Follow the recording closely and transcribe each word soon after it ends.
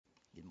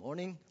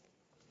Morning.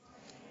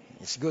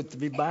 It's good to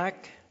be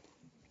back.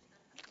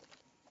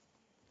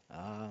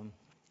 Um,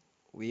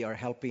 we are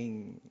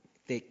helping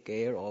take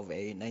care of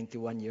a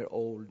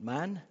 91-year-old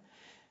man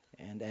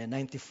and a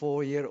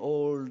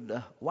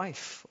 94-year-old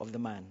wife of the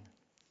man.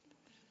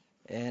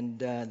 And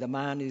the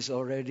man is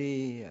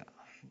already,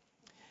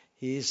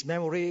 his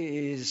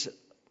memory is,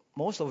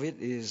 most of it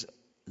is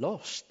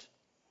lost.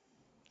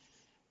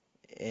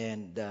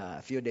 And a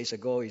few days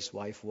ago, his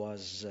wife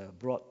was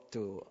brought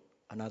to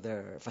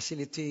another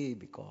facility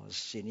because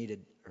she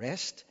needed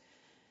rest.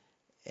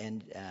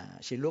 And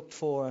she looked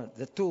for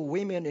the two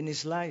women in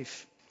his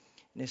life.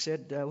 And he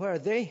said, where are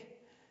they?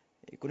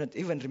 He couldn't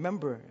even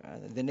remember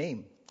the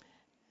name.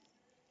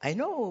 I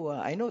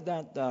know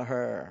that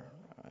her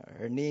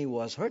knee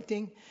was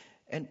hurting,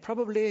 and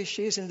probably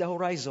she's in the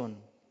horizon.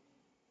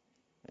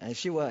 And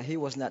he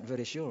was not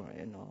very sure.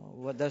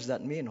 What does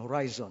that mean,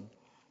 horizon?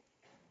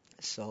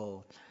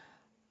 So,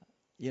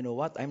 you know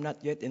what? I'm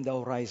not yet in the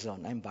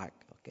horizon. I'm back.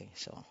 Okay,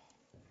 so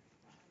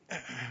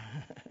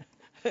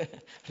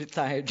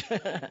retired,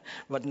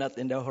 but not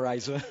in the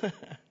horizon.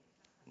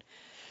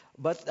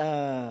 But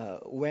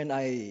when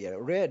I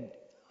read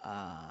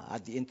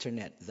at the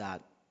internet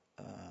that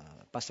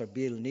Pastor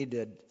Bill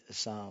needed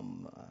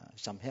some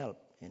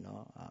help,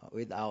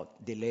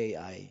 without delay,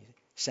 I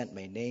sent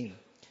my name.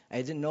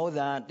 I didn't know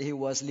that he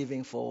was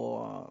leaving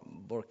for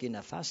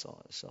Burkina Faso,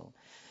 so.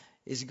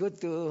 It's good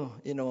to,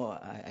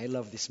 I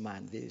love this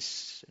man.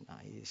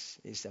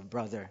 He's a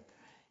brother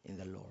in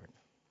the Lord.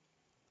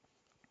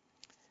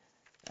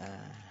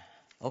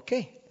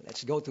 Okay,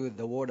 let's go to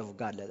the Word of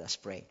God. Let us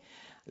pray.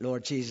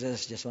 Lord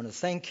Jesus, just want to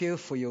thank you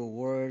for your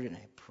Word, and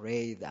I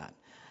pray that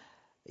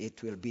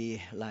it will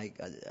be like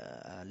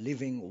a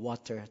living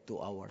water to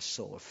our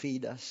soul.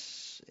 Feed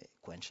us,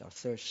 quench our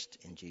thirst,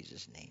 in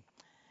Jesus' name.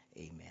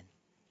 Amen.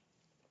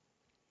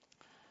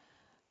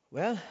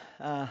 Well,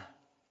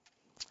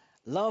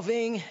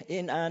 loving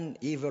in an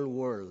evil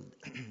world.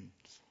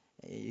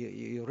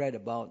 You read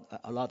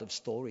about a lot of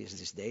stories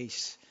these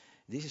days.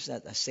 This is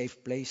not a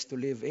safe place to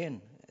live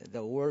in,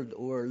 the world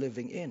we're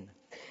living in.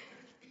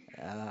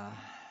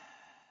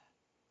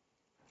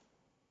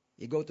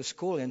 You go to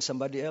school and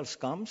somebody else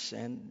comes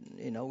and,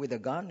 with a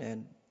gun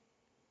and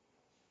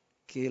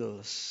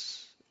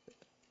kills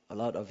a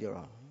lot of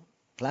your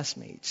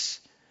classmates.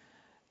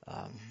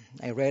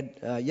 I read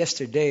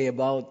yesterday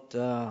about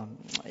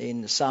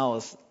in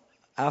South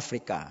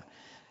Africa,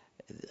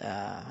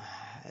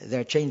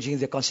 they're changing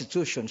the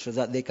constitution so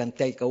that they can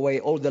take away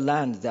all the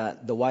land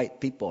that the white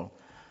people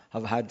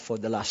have had for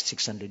the last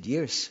 600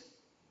 years.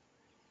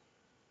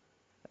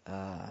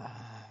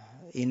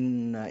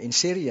 In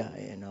Syria,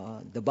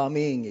 the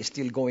bombing is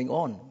still going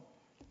on.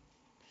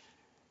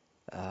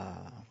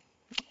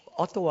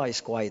 Ottawa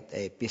is quite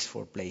a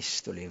peaceful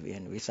place to live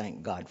in. We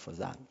thank God for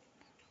that.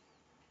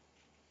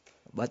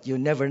 But you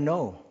never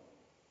know.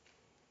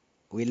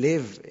 We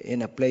live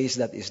in a place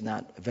that is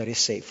not very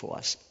safe for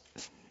us.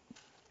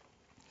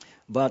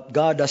 But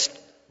God has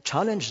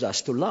challenged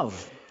us to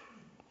love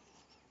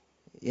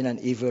in an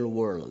evil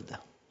world.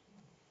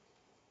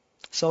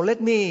 So let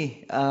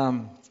me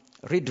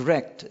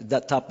redirect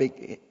that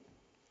topic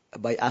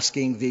by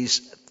asking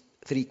these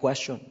three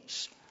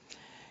questions.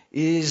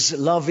 Is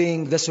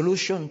loving the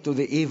solution to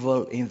the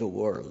evil in the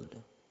world?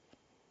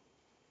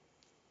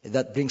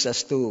 That brings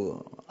us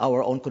to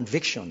our own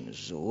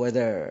convictions,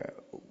 whether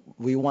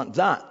we want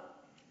that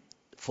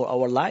for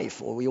our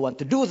life or we want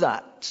to do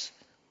that.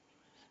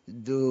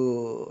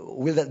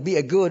 Will that be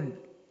a good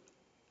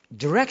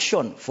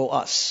direction for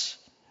us?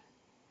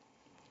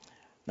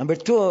 Number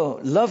two,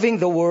 loving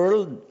the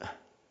world,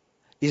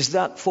 is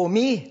that for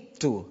me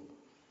too?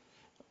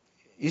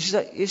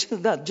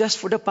 Isn't that just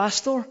for the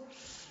pastor?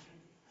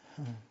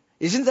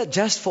 Isn't that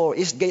just for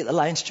Eastgate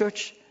Alliance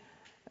Church?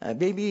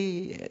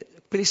 Maybe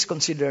please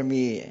consider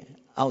me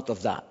out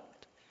of that.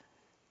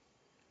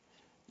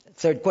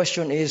 Third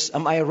question is,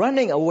 am I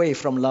running away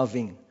from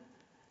loving?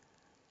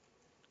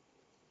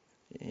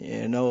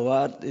 You know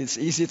what? It's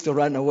easy to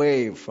run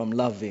away from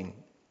loving.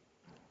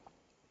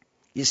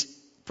 It's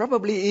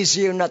probably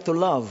easier not to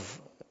love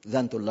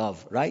than to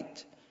love,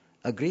 right?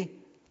 Agree?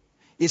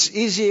 It's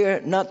easier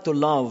not to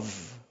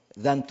love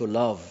than to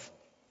love.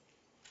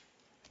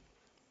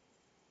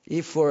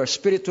 If we're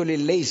spiritually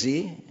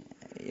lazy,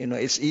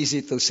 it's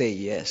easy to say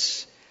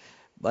yes.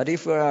 But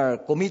if we are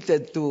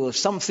committed to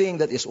something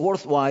that is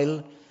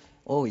worthwhile,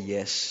 oh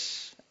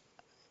yes.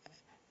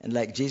 And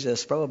like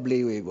Jesus,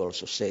 probably we will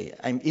also say,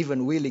 I'm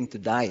even willing to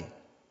die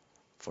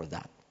for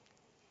that.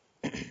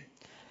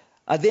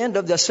 At the end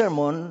of the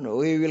sermon,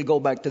 we will go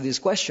back to these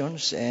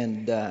questions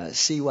and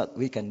see what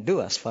we can do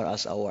as far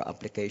as our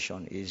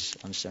application is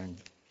concerned.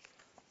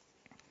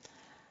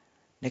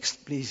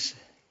 Next, please.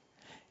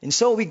 And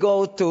so we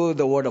go to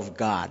the Word of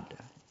God.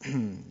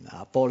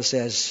 Paul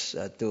says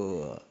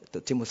to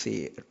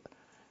Timothy,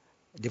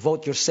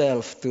 devote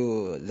yourself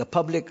to the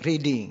public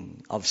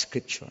reading of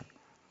Scripture.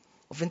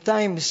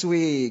 Oftentimes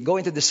we go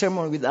into the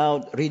sermon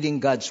without reading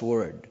God's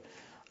Word.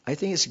 I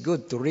think it's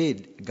good to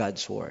read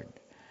God's Word.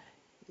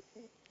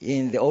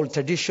 In the old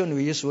tradition,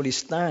 we usually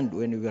stand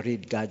when we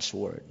read God's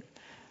Word.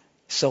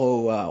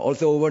 So,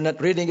 although we're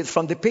not reading it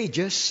from the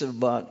pages,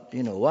 but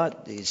you know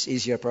what? It's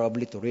easier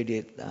probably to read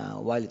it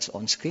while it's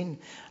on screen.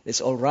 Let's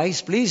all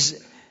rise,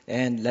 please,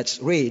 and let's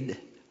read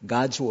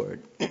God's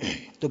Word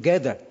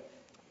together.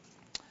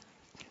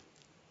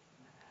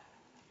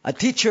 A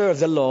teacher of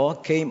the law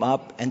came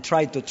up and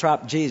tried to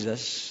trap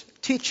Jesus.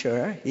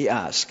 Teacher, he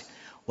asked,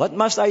 what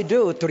must I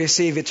do to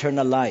receive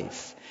eternal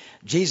life?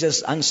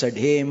 Jesus answered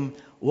him,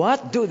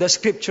 what do the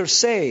scriptures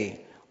say?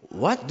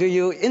 What do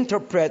you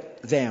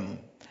interpret them?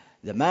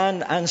 The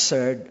man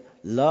answered,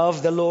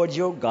 love the Lord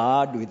your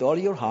God with all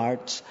your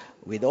heart,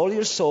 with all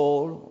your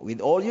soul,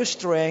 with all your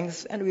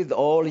strength, and with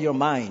all your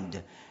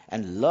mind,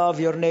 and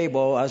love your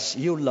neighbor as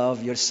you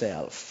love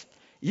yourself.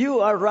 You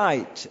are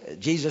right,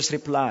 Jesus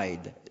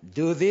replied.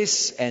 Do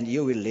this and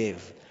you will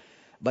live.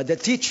 But the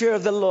teacher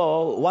of the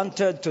law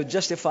wanted to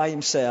justify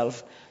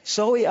himself,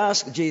 so he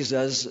asked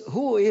Jesus,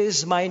 who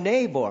is my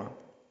neighbor?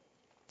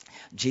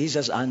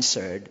 Jesus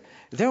answered,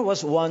 there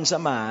was once a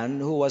man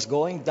who was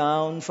going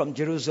down from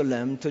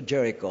Jerusalem to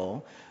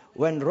Jericho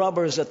when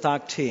robbers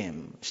attacked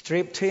him,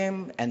 stripped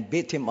him, and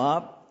beat him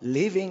up,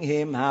 leaving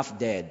him half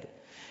dead.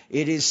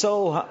 It is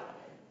so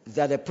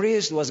that a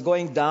priest was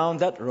going down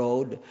that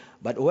road,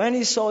 but when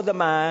he saw the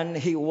man,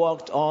 he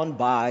walked on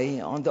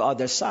by on the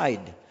other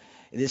side.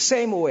 In the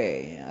same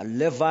way, a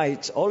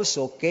Levite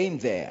also came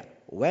there,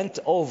 went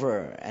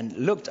over and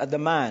looked at the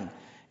man,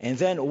 and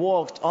then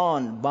walked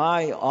on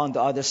by on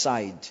the other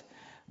side.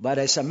 But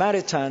a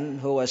Samaritan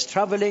who was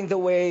traveling the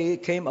way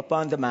came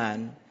upon the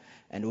man,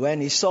 and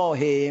when he saw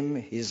him,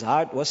 his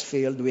heart was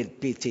filled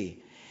with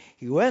pity.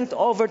 He went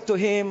over to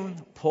him,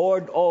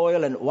 poured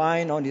oil and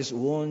wine on his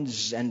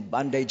wounds, and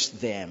bandaged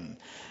them.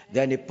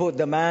 Then he put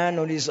the man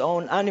on his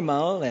own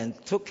animal and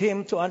took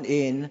him to an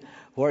inn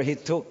where he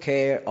took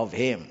care of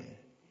him.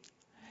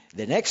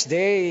 The next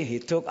day he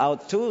took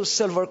out 2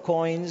 silver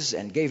coins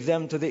and gave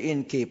them to the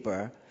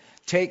innkeeper.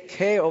 Take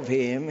care of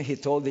him, he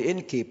told the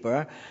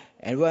innkeeper,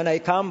 and when I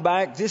come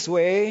back this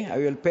way, I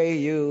will pay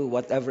you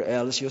whatever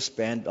else you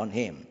spend on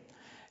him.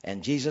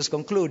 And Jesus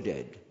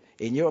concluded,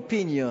 in your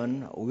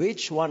opinion,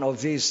 which one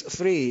of these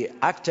 3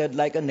 acted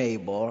like a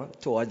neighbor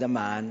toward the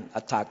man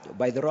attacked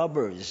by the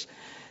robbers?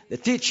 The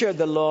teacher of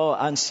the law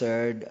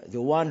answered,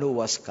 the one who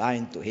was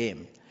kind to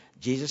him.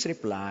 Jesus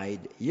replied,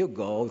 you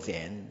go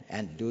then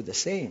and do the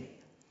same.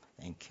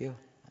 Thank you.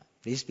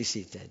 Please be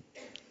seated.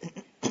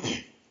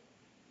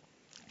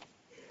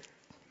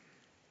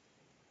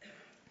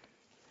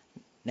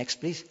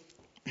 Next, please.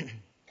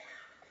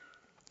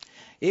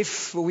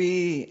 If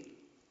we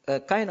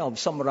kind of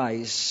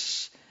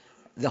summarize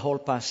the whole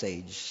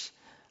passage,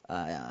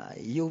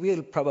 you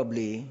will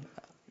probably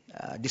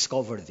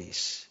discover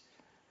this,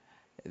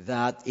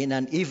 that in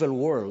an evil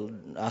world,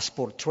 as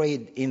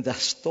portrayed in the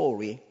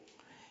story,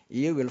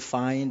 you will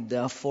find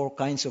 4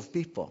 kinds of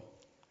people.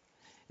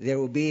 There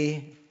will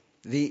be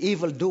the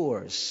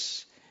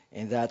evildoers,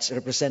 and that's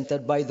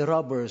represented by the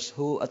robbers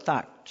who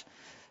attacked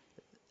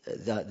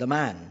the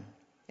man.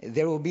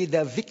 There will be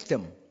the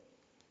victim,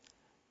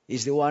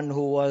 is the one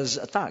who was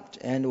attacked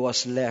and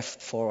was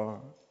left for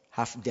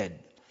half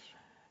dead.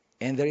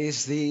 And there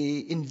is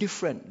the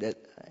indifferent,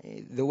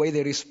 the way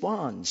they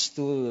respond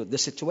to the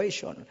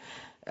situation,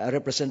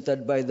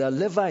 represented by the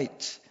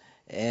Levite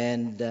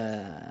and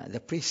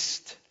the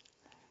priest.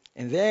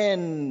 And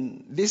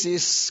then this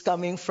is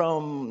coming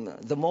from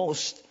the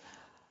most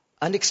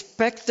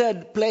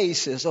unexpected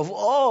places of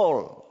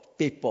all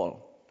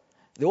people.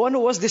 The one who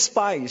was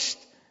despised.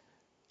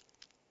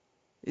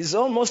 It's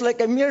almost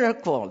like a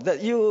miracle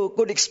that you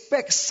could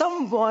expect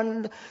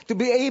someone to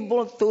be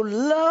able to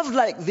love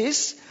like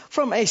this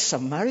from a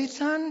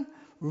Samaritan.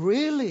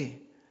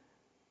 Really?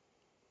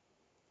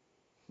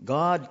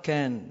 God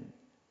can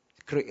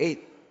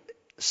create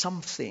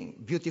something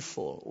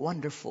beautiful,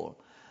 wonderful,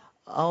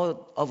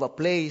 out of a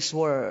place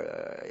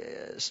where,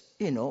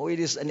 it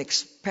is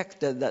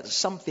unexpected that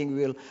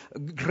something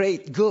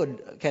great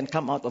good can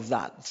come out of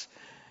that.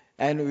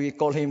 And we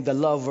call him the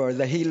lover,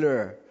 the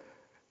healer,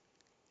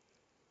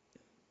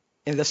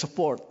 and the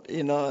support.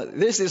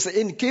 This is the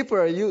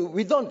innkeeper.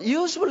 We don't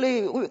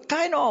usually, we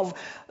kind of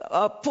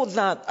put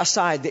that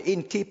aside, the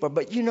innkeeper.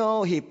 But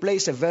he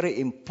plays a very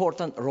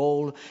important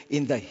role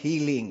in the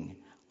healing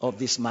of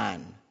this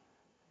man.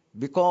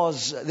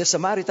 Because the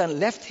Samaritan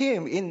left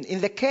him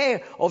in the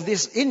care of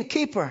this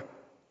innkeeper.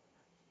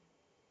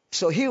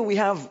 So here we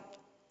have,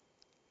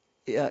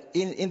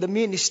 in the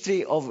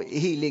ministry of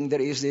healing, there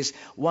is this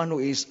one who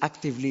is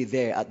actively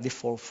there at the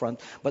forefront.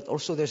 But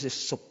also there's this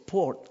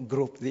support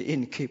group, the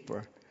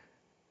innkeeper.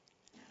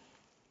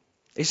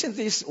 Isn't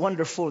this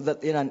wonderful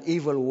that in an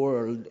evil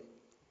world,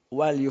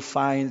 while you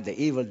find the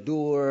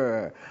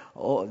evildoer,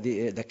 or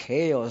the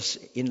chaos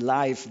in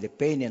life, the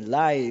pain in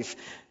life,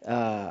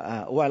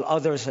 while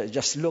others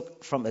just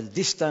look from a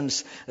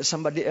distance,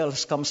 somebody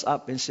else comes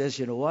up and says,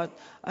 you know what,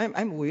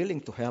 I'm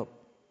willing to help.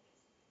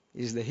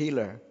 He's the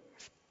healer.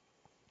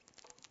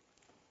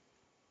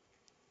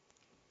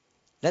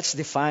 Let's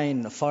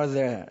define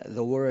further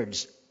the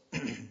words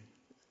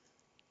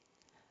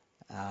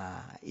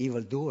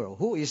Evildoer.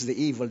 Who is the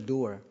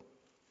evildoer?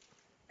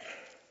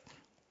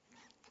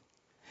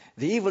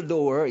 The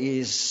evildoer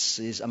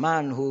is a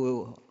man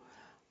who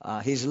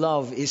his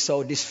love is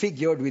so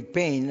disfigured with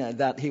pain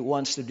that he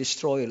wants to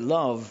destroy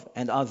love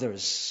and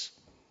others.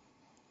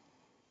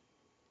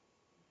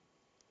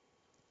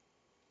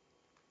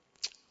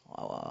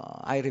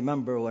 I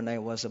remember when I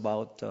was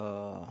about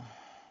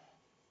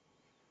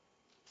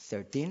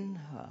 13,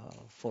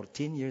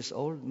 14 years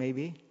old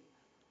maybe.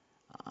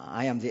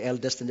 I am the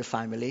eldest in the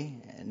family.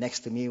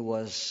 Next to me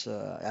was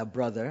a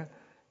brother,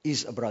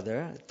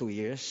 2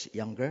 years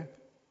younger.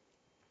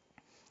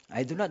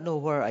 I do not know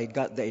where I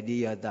got the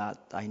idea that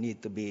I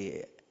need to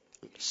be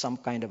some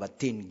kind of a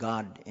teen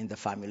god in the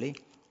family.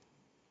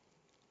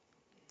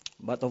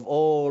 But of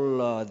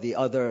all the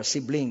other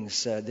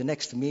siblings, the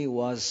next to me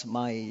was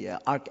my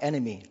arch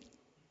enemy.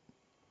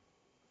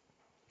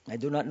 I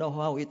do not know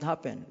how it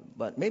happened,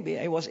 but maybe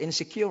I was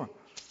insecure.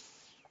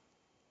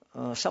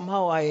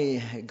 Somehow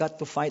I got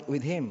to fight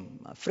with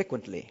him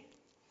frequently.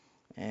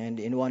 And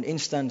in one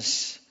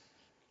instance,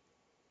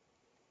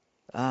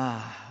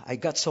 I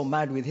got so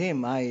mad with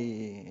him,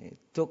 I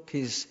took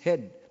his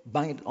head,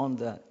 banged it on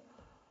the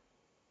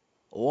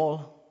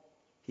wall.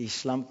 He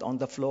slumped on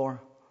the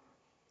floor.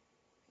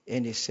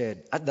 And he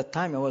said, at that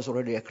time I was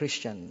already a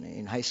Christian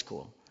in high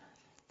school.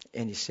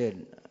 And he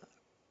said,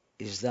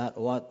 is that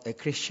what a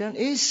Christian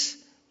is?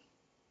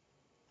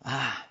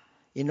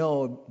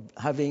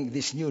 Having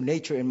this new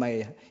nature in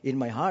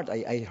my heart,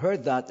 I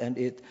heard that, and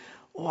it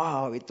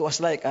was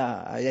like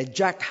a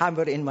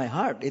jackhammer in my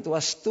heart. It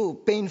was too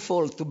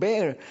painful to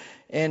bear,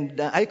 and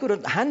I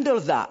couldn't handle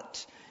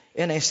that.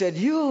 And I said,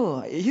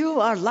 you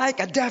are like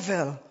a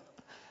devil.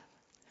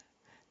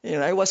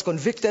 I was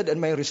convicted, and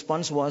my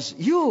response was,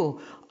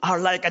 you are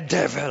like a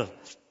devil.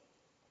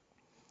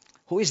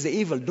 Who is the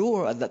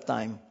evildoer at that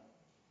time?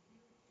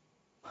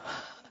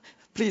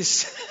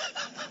 Please.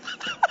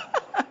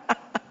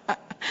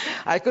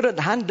 I couldn't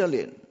handle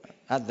it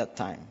at that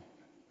time.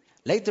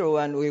 Later,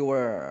 when we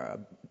were,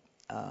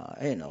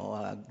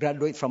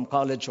 graduate from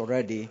college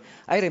already,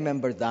 I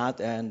remember that,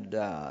 and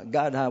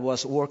God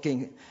was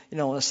working,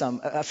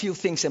 a few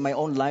things in my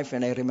own life,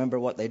 and I remember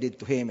what I did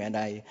to him, and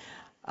I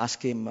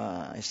asked him.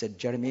 I said,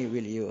 Jeremy,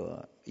 will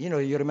you,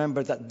 you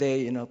remember that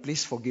day,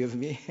 please forgive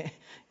me,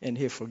 and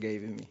he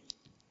forgave me.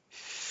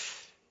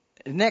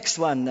 Next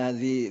one,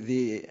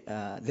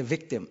 the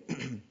victim.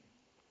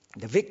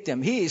 The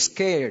victim, he is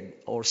scared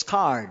or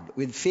scarred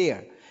with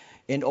fear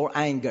and or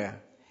anger.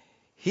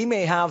 He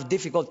may have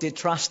difficulty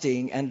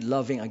trusting and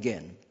loving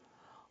again,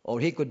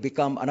 or he could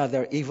become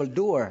another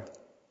evildoer.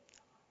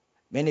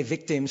 Many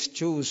victims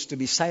choose to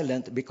be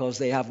silent because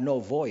they have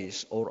no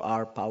voice or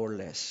are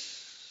powerless.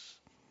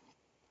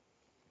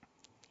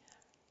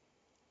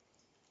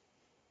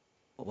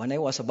 When I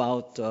was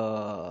about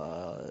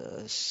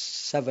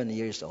 7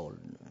 years old,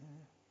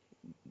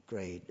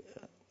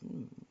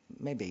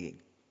 maybe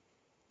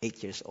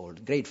 8 years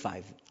old, grade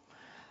 5,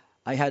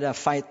 I had a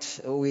fight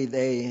with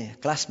a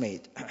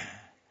classmate,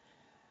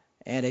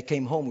 and I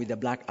came home with a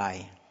black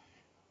eye.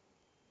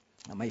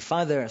 My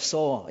father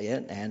saw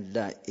it,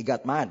 and he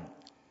got mad,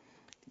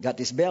 got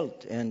his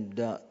belt,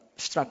 and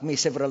struck me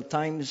several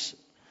times.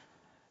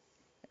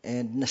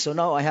 And so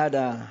now I had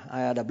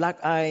a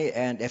black eye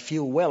and a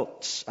few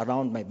welts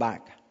around my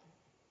back.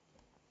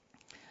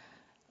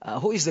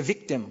 Who is the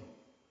victim?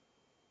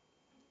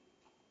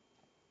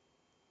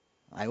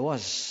 I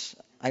was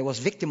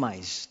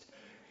victimized,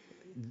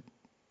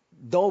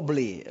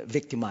 doubly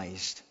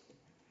victimized.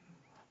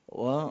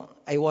 Well,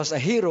 I was a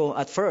hero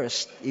at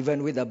first,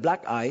 even with a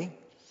black eye,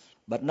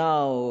 but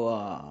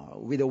now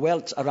with the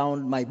welts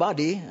around my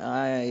body,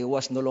 I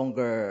was no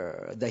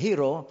longer the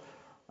hero.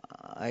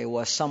 I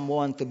was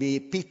someone to be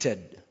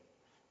pitied.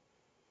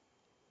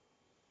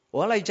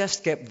 Well, I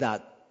just kept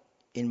that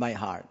in my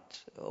heart.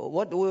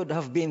 What would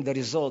have been the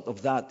result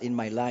of that in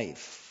my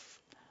life?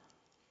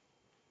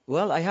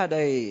 Well, I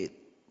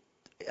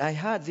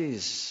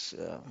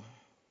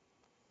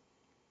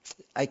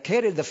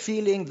carried the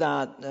feeling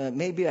that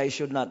maybe I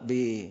should not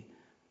be,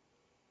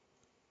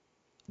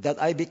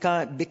 that I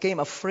became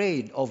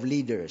afraid of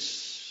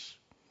leaders.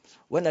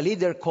 When a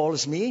leader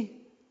calls me,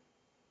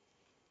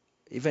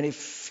 even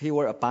if he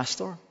were a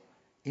pastor,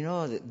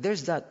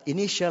 there's that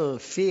initial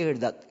fear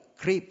that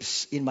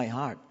creeps in my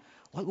heart.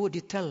 What would he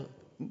tell?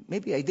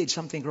 Maybe I did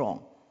something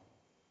wrong.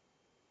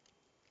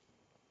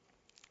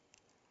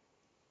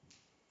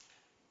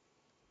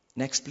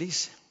 Next,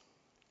 please.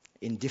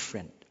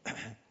 Indifferent.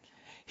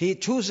 He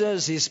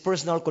chooses his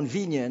personal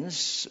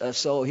convenience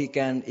so he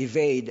can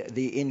evade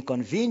the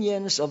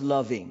inconvenience of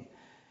loving.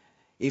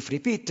 If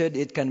repeated,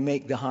 it can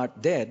make the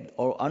heart dead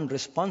or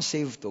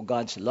unresponsive to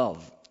God's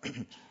love.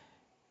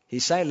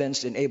 His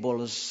silence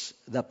enables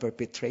the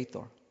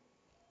perpetrator.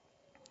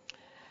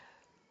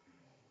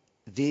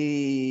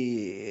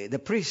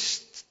 The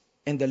priests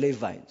and the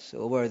Levites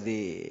were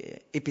the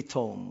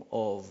epitome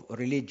of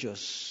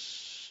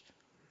religious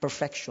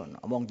perfection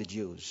among the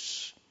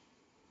Jews.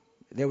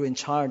 They were in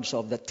charge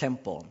of the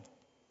temple.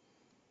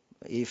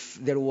 if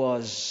there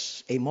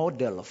was a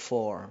model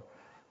for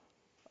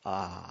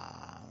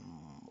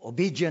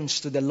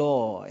obedience to the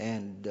law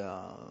and,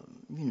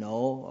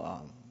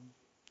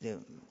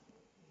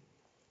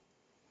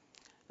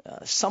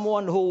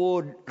 someone who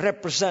would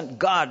represent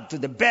God to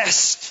the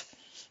best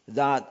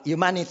that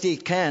humanity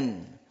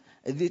can,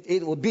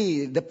 it would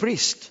be the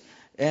priest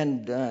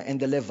and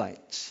the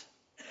Levites.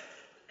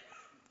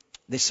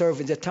 They serve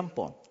in the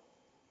temple.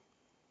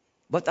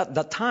 But at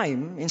that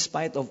time, in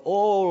spite of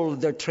all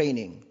their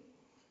training,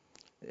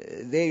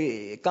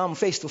 they come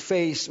face to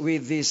face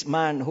with this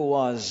man who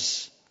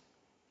was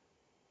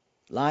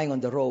lying on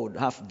the road,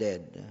 half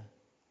dead.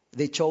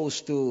 They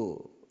chose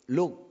to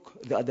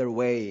look the other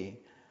way.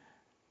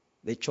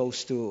 They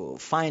chose to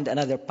find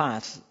another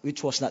path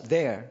which was not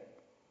there.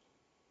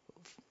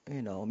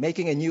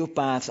 Making a new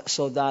path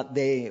so that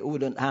they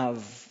wouldn't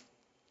have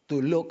to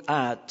look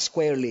at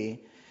squarely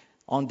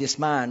on this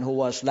man who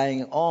was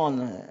lying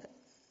on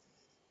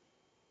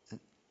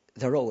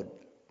the road.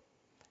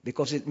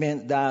 Because it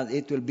meant that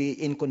it will be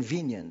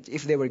inconvenient.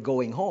 If they were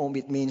going home,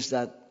 it means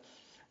that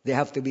they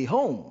have to be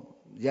home.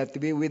 They have to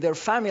be with their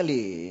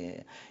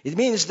family. It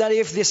means that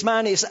if this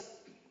man is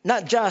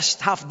not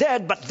just half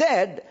dead, but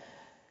dead,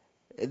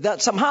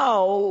 that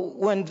somehow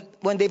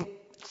when they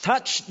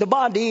touch the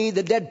body,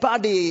 the dead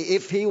body,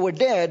 if he were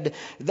dead,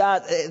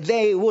 that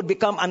they would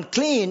become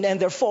unclean, and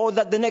therefore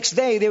that the next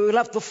day they will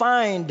have to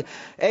find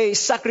a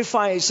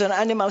sacrifice, an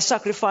animal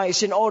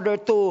sacrifice, in order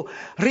to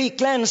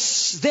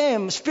re-cleanse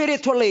them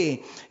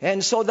spiritually,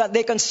 and so that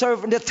they can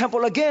serve in the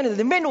temple again. In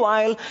the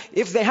meanwhile,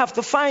 if they have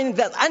to find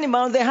that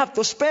animal, they have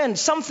to spend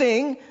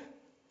something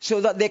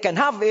so that they can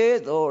have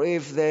it, or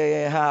if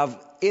they have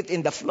it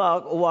in the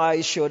flock,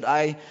 why should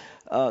I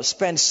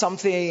spend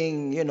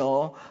something,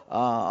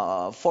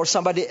 for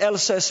somebody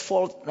else's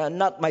fault,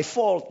 not my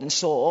fault, and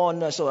so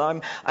on.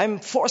 So I'm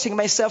forcing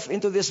myself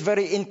into this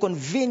very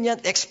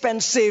inconvenient,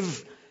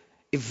 expensive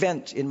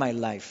event in my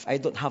life. I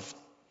don't have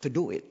to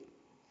do it.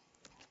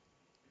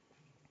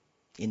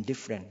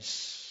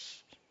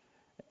 Indifference.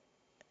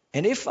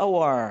 And if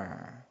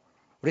our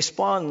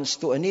response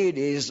to a need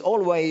is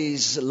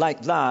always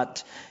like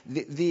that,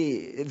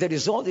 the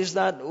result is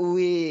that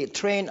we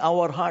train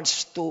our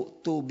hearts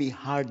to be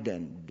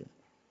hardened.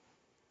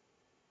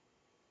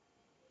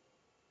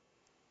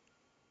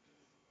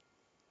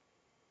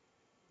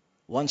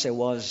 Once I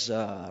was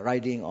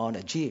riding on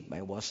a jeep.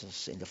 I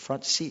was in the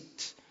front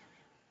seat.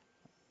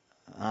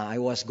 I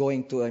was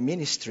going to a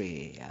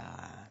ministry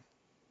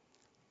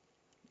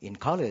in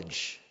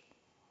college.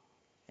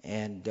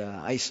 And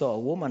I saw a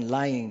woman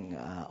lying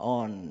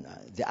on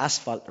the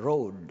asphalt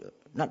road.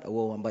 Not a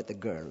woman, but a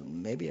girl,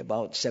 maybe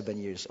about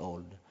 7 years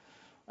old.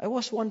 I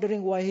was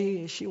wondering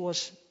why she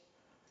was...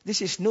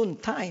 This is noon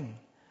time.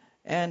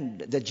 And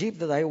the jeep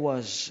that I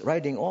was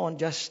riding on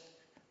just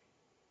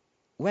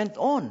went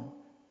on.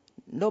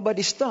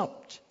 Nobody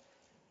stopped.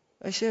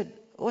 I said,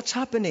 what's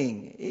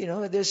happening?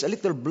 There's a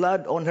little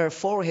blood on her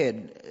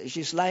forehead.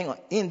 She's lying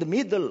in the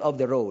middle of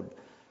the road.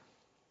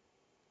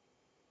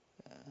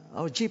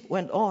 Our jeep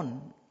went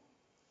on.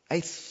 I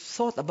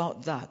thought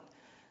about that,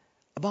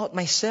 about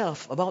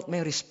myself, about my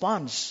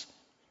response.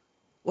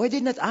 Why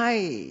didn't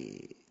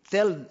I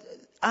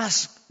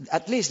ask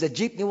at least the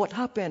jeepney what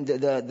happened,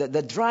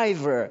 the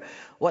driver,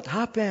 what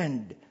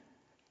happened?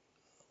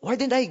 Why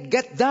didn't I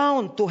get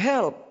down to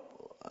help?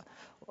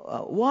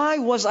 Why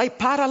was I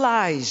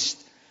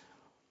paralyzed?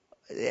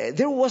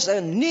 There was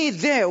a need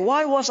there.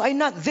 Why was I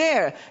not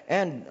there?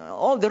 And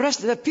all the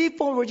rest of the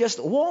people were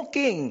just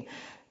walking,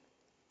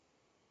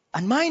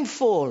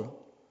 unmindful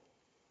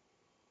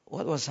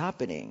what was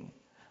happening.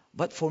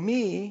 But for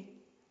me,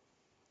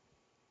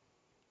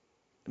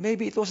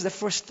 maybe it was the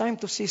first time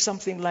to see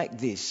something like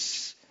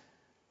this.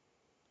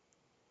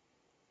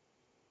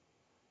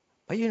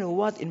 But you know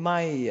what? In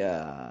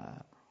my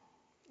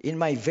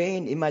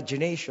vain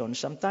imagination,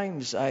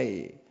 sometimes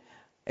I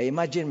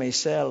imagine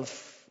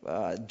myself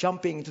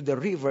jumping into the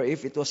river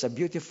if it was a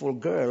beautiful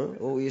girl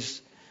who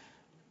is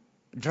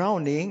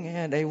drowning,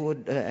 and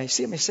I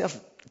see myself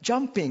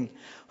jumping.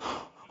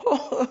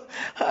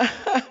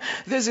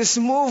 This is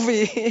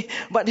movie,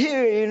 but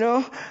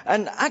here,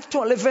 an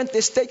actual event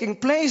is taking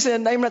place,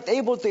 and I'm not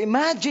able to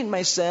imagine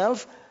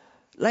myself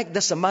like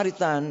the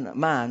Samaritan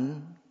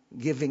man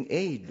giving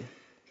aid.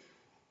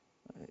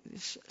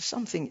 There's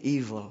something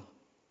evil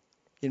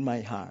in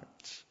my heart.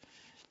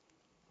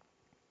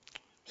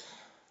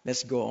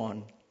 Let's go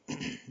on.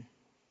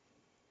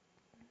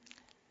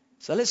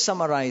 So let's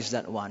summarize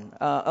that one.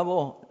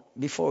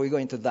 Before we go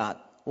into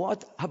that,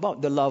 what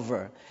about the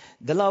lover?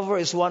 The lover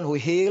is one who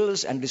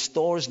heals and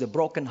restores the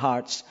broken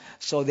hearts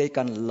so they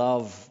can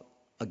love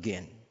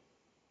again.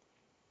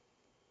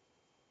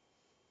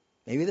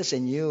 Maybe that's a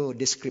new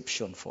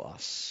description for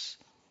us.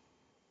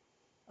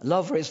 A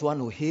lover is one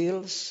who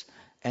heals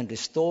and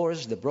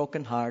restores the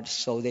broken hearts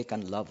so they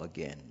can love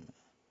again.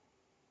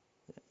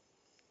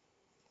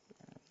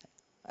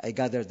 I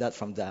gathered that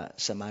from the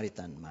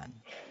Samaritan man.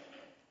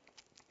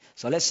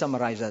 So let's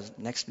summarize that.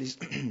 Next, please.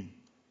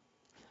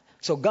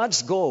 So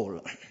God's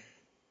goal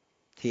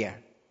here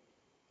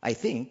I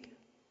think,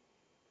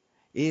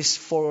 is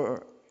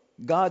for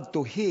God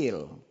to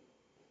heal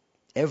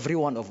every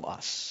one of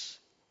us.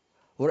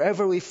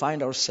 Wherever we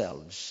find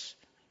ourselves,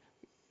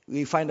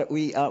 we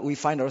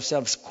find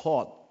ourselves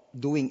caught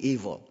doing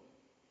evil,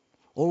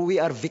 or we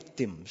are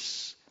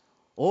victims,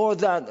 or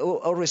that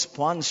our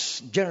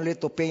response generally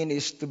to pain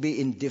is to be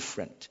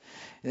indifferent.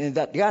 And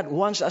that God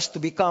wants us to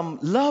become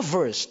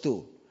lovers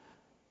too,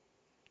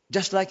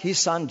 just like His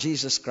Son,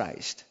 Jesus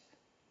Christ.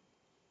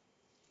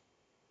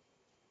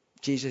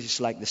 Jesus is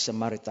like the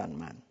Samaritan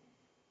man.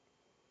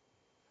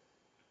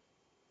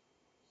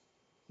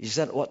 Is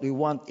that what we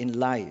want in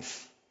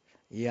life?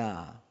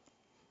 Yeah.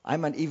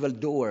 I'm an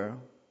evildoer.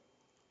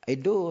 I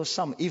do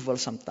some evil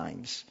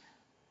sometimes.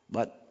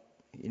 But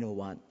you know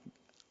what?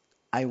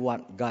 I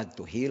want God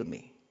to heal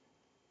me.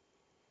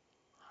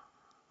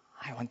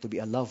 I want to be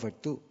a lover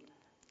too.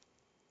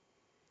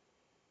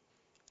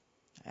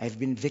 I've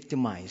been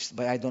victimized,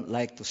 but I don't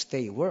like to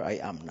stay where I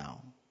am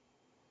now.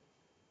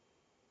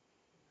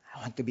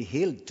 I want to be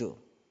healed too.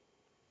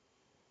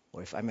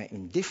 Or if I'm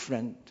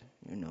indifferent,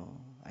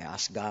 I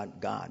ask God,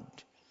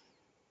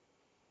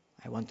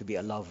 I want to be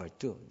a lover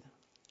too.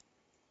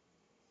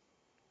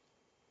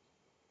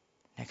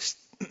 Next.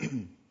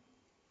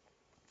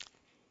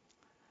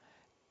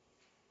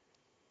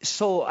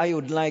 So I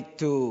would like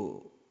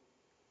to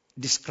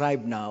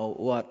describe now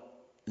what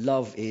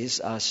love is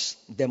as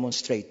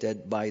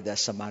demonstrated by the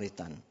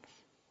Samaritan.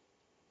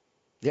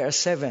 There are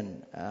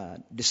 7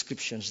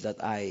 descriptions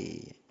that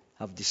I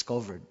have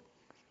discovered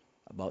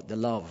about the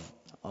love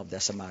of the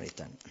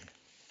Samaritan.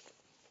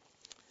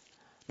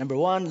 Number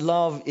 1,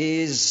 love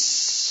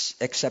is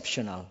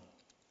exceptional.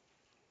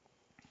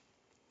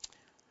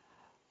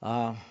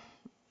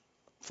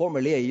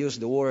 Formerly, I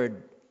used the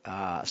word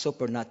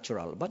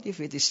supernatural. But if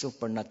it is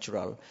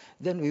supernatural,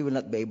 then we will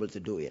not be able to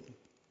do it.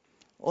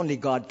 Only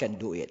God can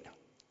do it.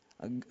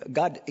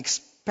 God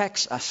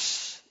expects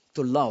us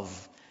to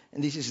love.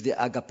 And this is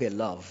the agape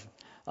love.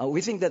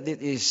 We think that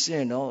it is,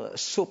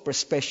 super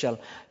special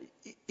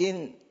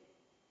in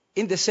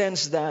the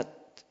sense that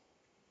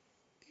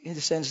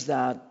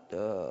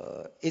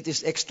it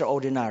is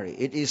extraordinary.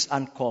 It is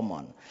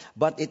uncommon.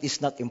 But it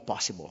is not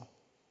impossible.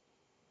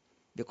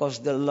 Because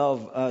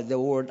the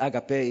word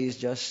agape is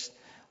just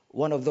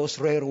one of those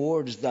rare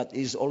words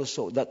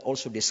that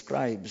also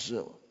describes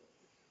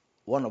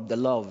one of the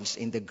loves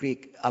in the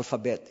Greek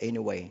alphabet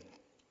anyway.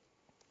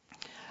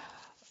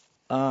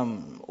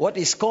 What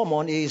is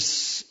common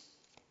is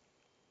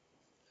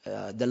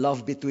the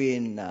love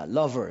between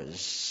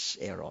lovers,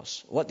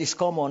 eros. What is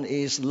common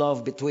is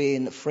love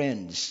between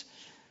friends,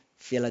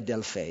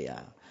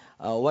 Philadelphia.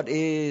 What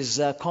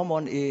is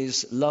common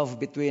is love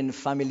between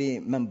family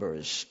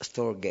members,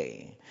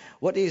 storge.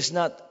 What is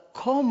not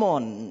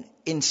common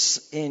in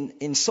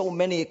so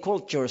many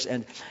cultures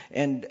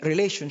and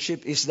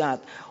relationship is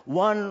that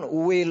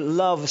one will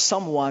love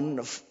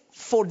someone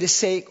for the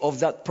sake of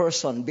that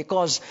person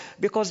because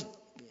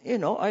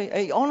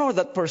I honor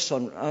that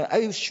person.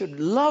 I should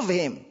love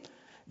him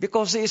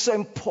because he is so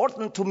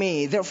important to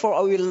me. Therefore,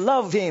 I will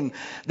love him.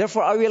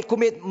 Therefore, I will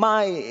commit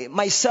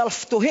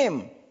myself to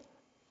him.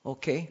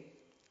 Okay?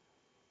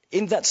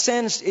 In that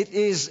sense, it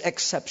is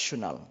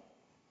exceptional.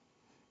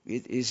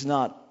 It is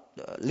not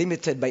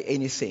limited by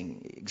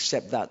anything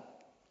except that,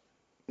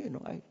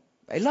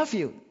 I love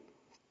you.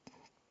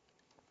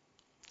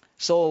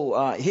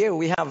 So here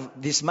we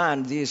have this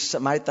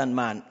Samaritan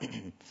man,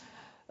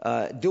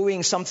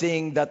 doing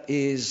something that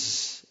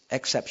is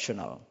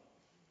exceptional.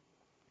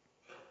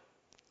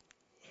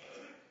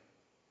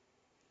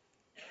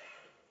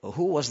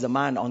 Who was the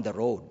man on the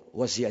road?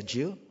 Was he a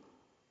Jew?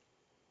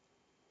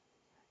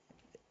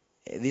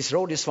 This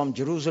road is from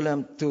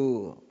Jerusalem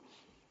to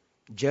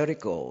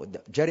Jericho.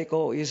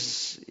 Jericho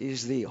is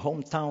the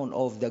hometown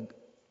of the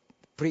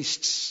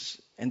priests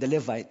and the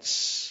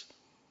Levites.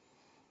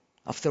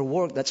 After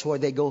work, that's where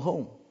they go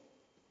home.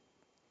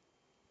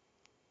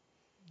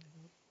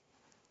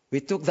 We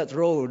took that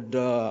road,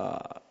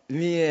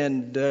 me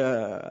and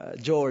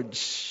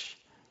George,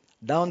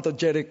 down to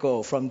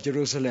Jericho from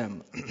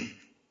Jerusalem.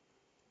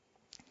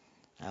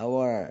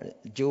 Our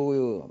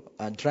Jew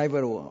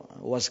driver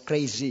was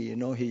crazy,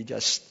 he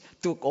just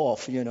took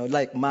off,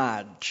 like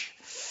mad.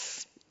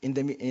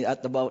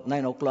 At about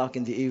 9 o'clock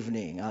in the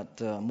evening,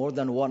 at more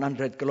than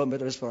 100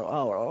 kilometers per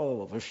hour.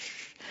 Oh,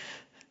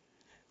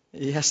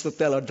 he has to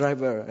tell our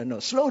driver,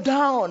 slow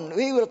down,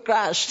 we will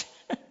crash.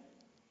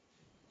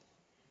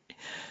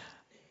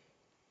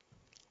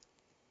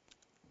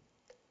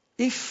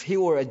 If he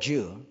were a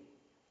Jew,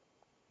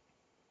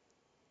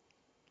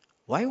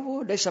 why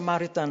would a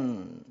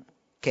Samaritan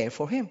care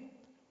for him?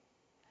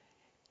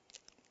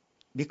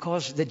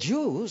 Because the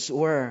Jews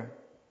were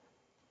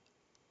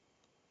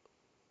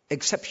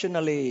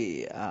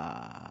exceptionally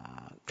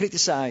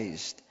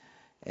criticized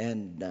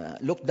and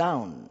looked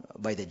down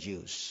by the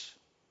Jews.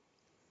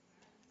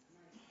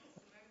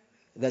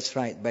 That's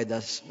right. By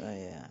the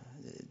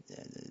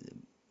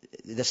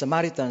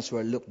Samaritans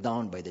were looked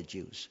down by the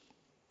Jews.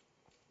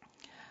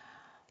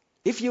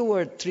 If you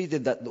were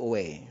treated that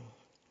way,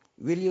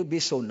 Will you be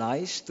so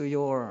nice to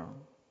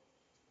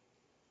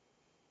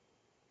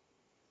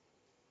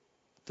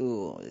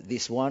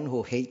this one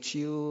who hates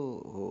you,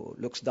 who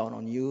looks down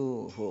on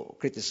you, who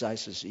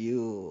criticizes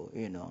you,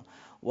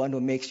 one who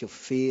makes you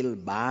feel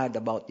bad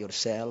about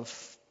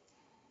yourself?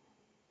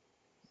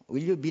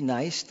 Will you be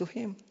nice to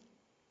him?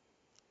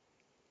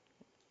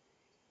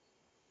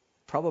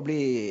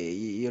 Probably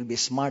you'll be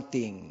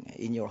smarting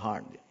in your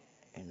heart,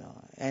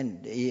 and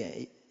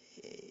it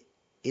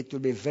will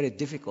be very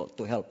difficult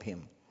to help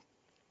him.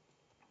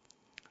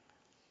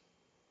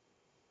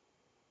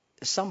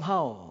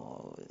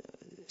 Somehow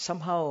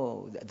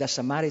the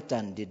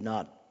Samaritan did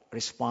not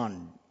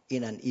respond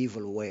in an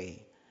evil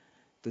way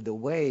to the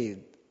way,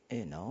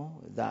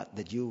 that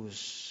the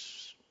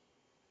Jews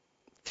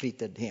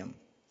treated him.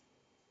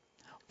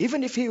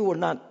 Even if he were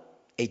not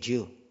a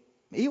Jew,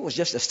 he was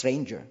just a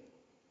stranger.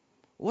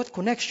 What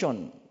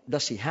connection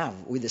does he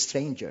have with a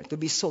stranger to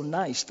be so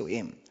nice to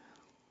him?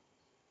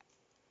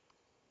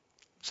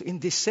 So in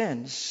this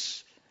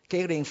sense,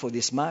 caring for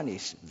this man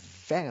is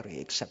very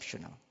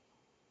exceptional.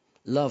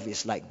 Love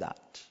is like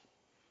that.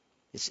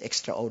 It's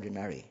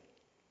extraordinary.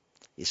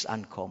 It's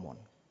uncommon.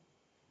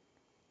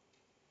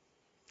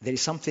 There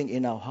is something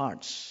in our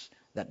hearts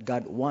that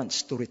God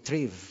wants to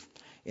retrieve,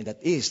 and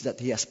that is that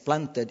He has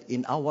planted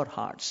in our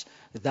hearts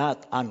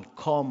that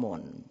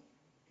uncommon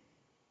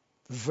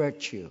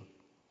virtue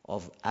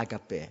of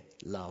agape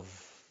love.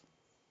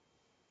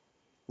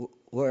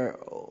 Where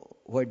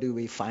do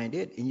we find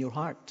it? In your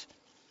heart.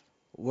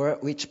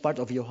 Which part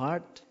of your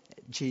heart?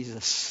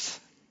 Jesus.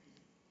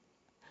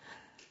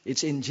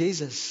 It's in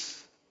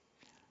Jesus.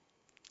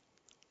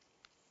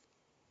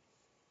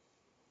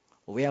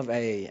 We have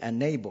a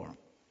neighbor,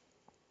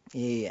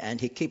 and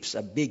he keeps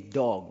a big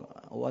dog.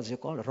 What's it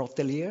called? A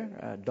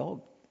Rottweiler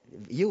dog,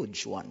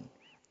 huge one.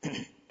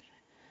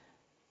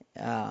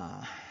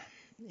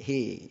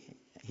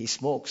 He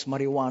smokes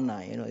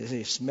marijuana.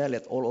 You smell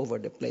it all over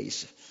the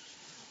place.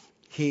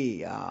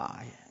 His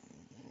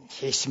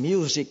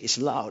music is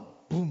loud,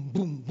 boom,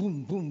 boom,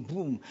 boom, boom,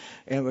 boom,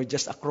 and we're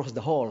just across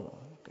the hall.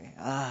 Okay.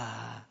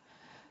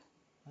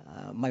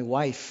 My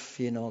wife,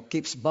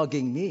 keeps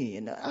bugging me.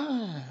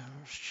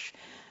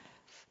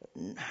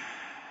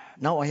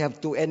 Now I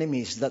have two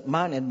enemies, that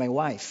man and my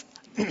wife.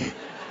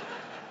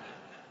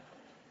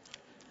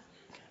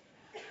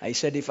 I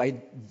said, if I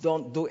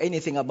don't do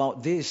anything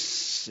about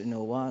this,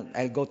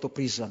 I'll go to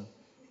prison.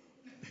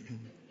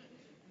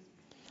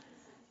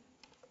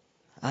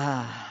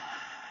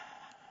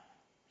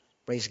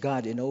 Praise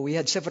God. We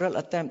had several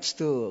attempts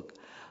to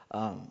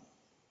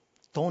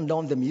tone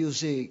down the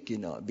music,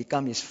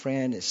 become his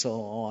friend and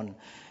so on.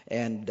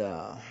 And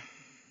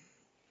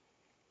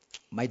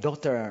my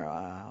daughter,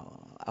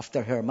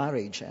 after her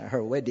marriage,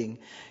 her wedding,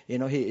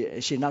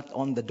 she knocked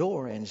on the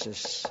door and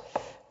says,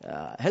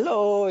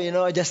 hello,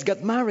 I just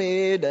got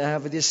married. I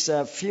have this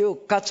few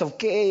cuts of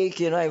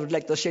cake. I would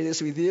like to share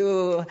this with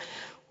you.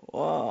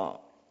 Wow.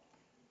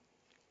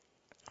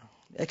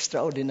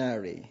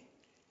 Extraordinary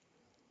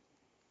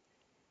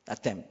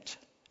attempt.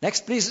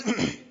 Next, please.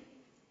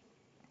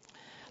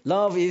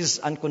 Love is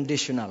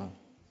unconditional.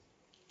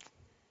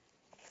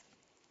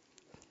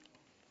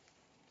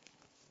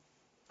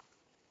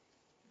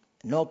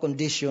 No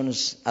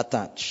conditions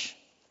attached.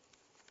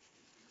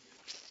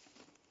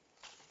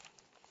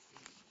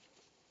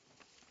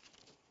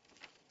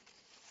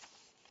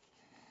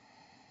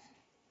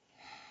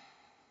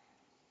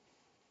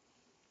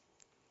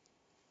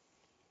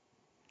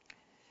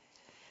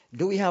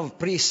 Do we have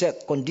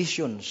preset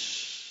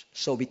conditions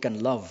so we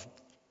can love?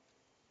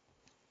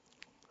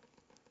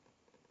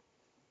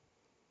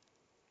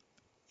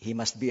 He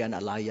must be an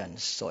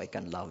alliance so I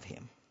can love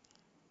him.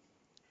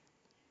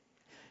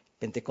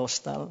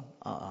 Pentecostal?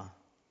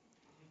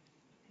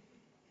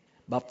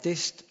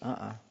 Baptist?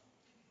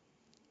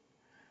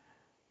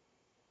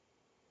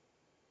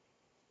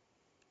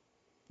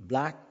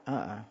 Black?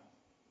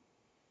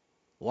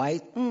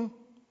 White?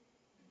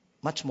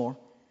 Much more.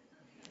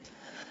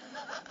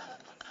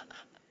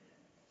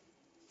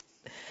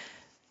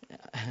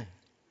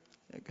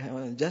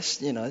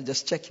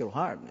 Just check your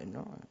heart,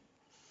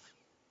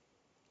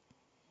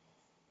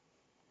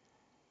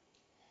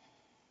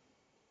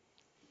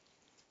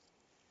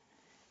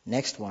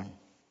 Next one.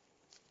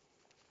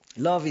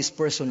 Love is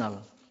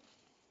personal.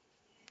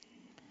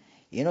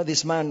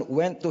 This man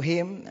went to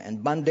him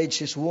and bandaged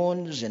his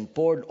wounds and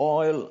poured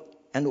oil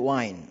and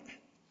wine.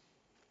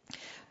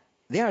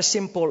 They are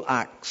simple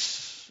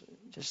acts,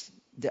 just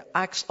the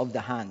acts of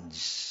the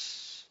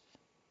hands.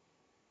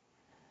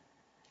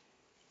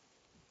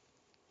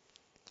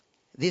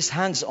 This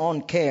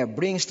hands-on care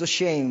brings to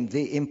shame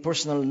the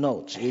impersonal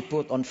notes we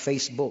put on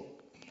Facebook.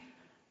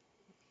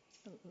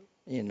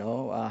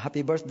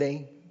 Happy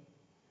birthday.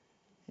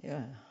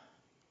 Yeah.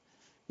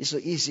 It's so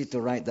easy to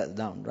write that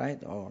down, right?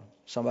 Or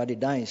somebody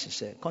dies, you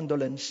say,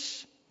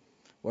 condolence.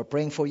 We're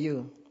praying for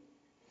you.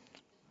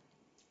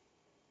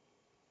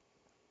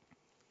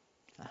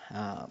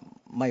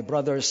 My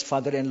brother's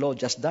father-in-law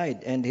just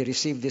died, and he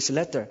received this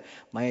letter.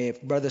 My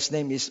brother's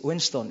name is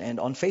Winston, and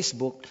on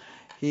Facebook,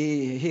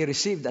 he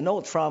received a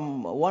note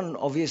from one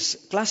of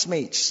his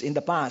classmates in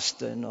the past,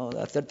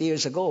 30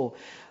 years ago.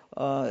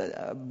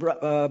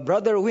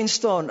 Brother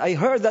Winston, I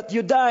heard that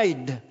you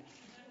died.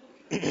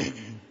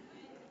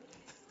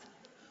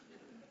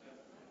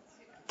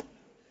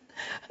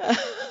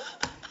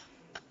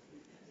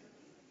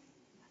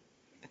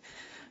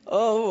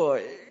 Oh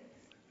boy.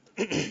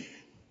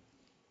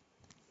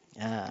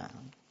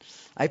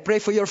 I pray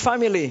for your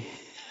family.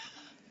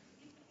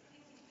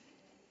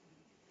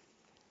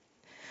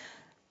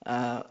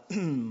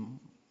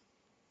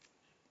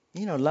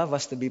 Love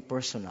has to be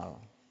personal.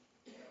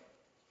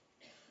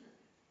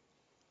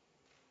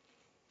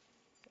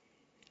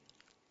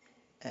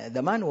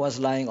 The man was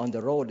lying on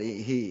the road.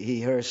 He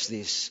hears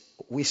this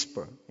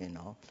whisper,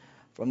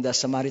 from the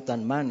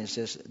Samaritan man. He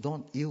says,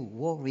 "Don't you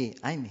worry.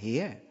 I'm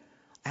here.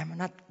 I'm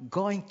not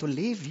going to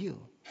leave you."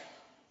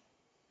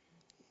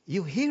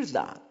 You hear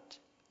that,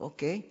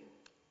 okay?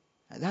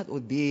 That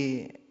would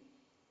be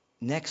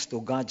next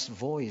to God's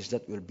voice.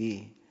 That will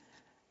be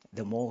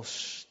the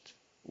most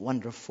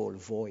wonderful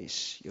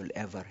voice you'll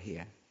ever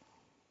hear.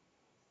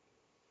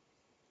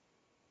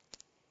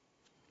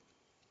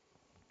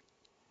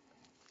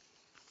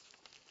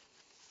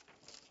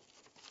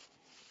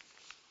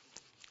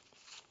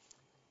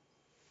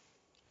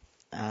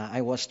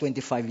 I was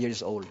 25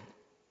 years old.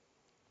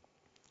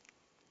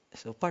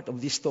 So part of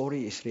this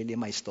story is really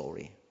my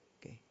story.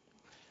 Okay.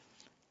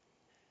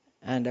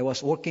 And I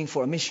was working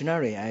for a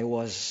missionary. I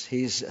was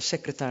his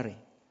secretary.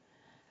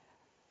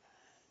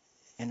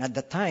 And at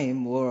the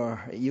time, we were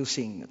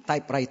using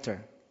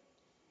typewriter.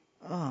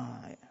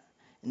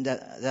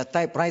 The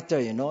typewriter,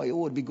 it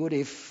would be good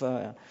if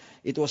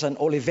it was an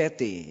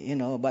Olivetti,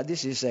 but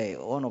this is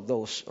one of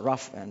those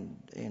rough and,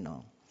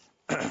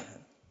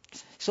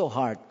 so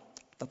hard.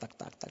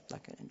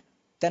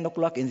 10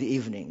 o'clock in the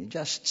evening,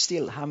 just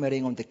still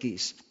hammering on the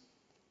keys.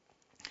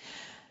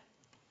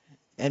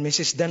 And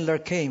Mrs. Denler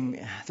came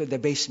to the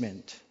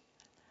basement,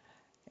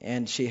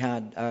 and she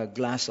had a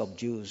glass of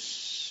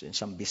juice and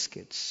some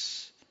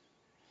biscuits.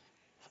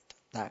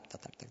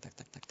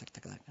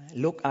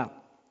 Look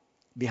up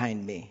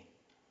behind me.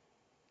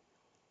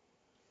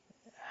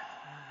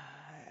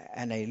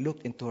 And I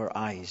looked into her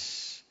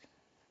eyes.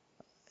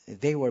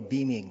 They were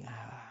beaming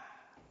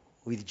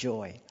with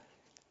joy.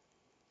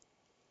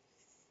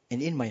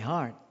 And in my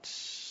heart,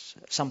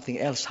 something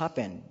else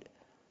happened,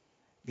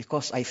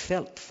 because I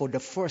felt for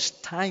the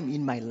first time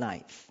in my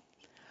life,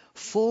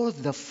 for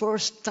the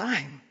first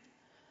time,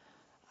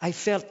 I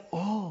felt,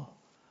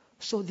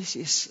 so this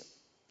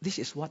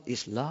is what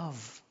is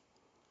love.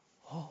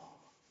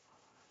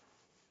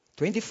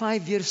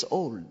 25 years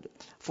old,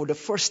 for the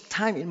first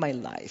time in my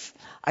life,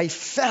 I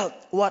felt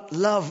what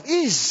love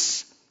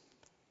is.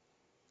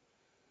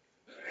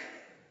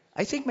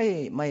 I think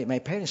my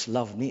parents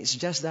loved me. It's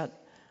just that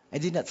I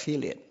did not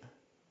feel it.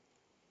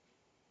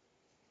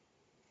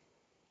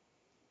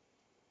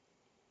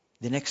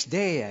 The next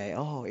day,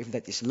 if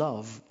that is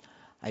love,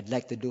 I'd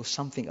like to do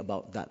something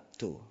about that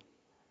too.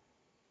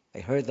 I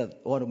heard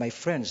that one of my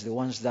friends, the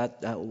one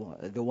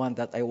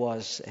that I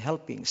was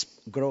helping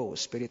grow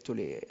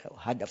spiritually,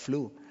 had a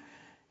flu.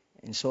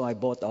 And so I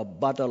bought a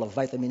bottle of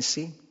vitamin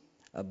C,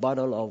 a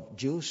bottle of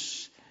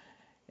juice,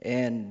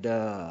 and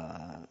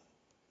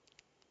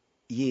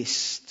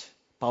yeast,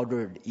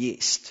 powdered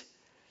yeast,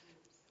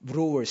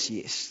 brewer's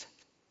yeast.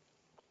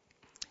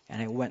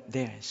 And I went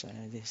there, so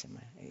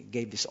I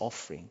gave this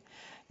offering.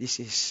 This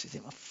is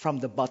from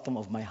the bottom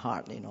of my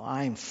heart.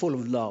 I am full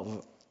of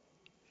love.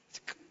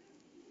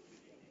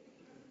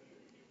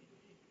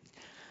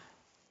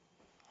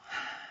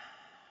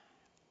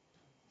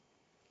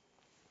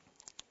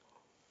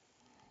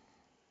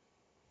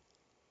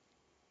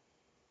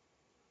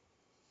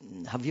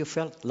 Have you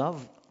felt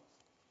love?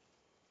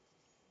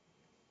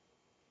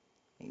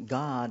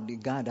 God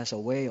has a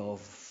way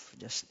of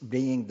just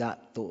bringing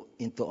that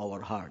into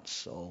our hearts.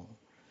 So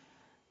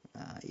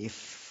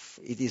if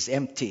it is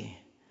empty,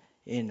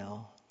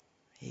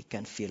 He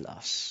can fill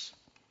us.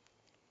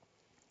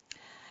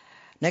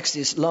 Next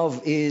is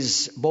love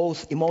is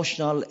both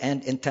emotional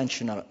and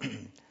intentional.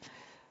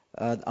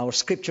 Our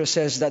scripture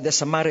says that the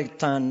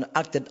Samaritan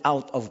acted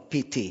out of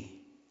pity.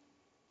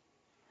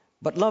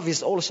 But love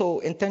is also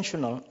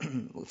intentional.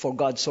 For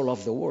God so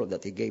loved the world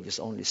that He gave His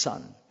only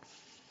Son.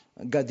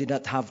 God did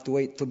not have to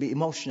wait to be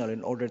emotional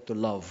in order to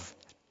love.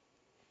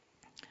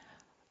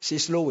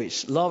 C.S.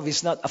 Lewis, love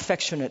is not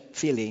affectionate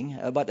feeling,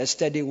 but a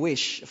steady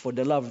wish for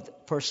the loved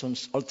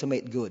person's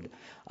ultimate good,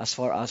 as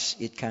far as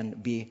it can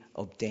be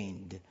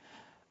obtained.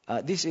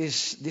 This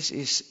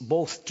is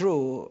both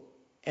true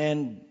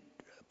and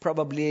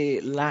probably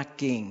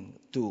lacking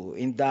too,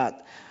 in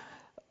that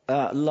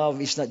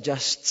love is not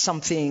just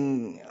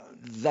something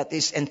that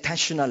is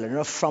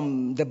intentional,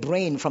 from the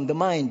brain, from the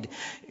mind.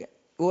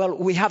 Well,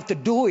 we have to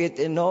do it,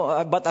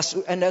 but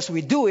as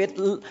we do it,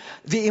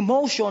 the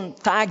emotion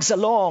tags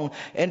along.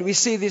 And we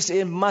see this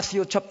in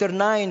Matthew chapter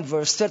 9,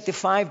 verse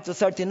 35 to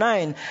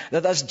 39,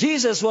 that as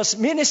Jesus was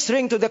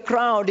ministering to the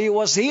crowd, He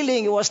was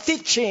healing, He was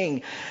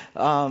teaching.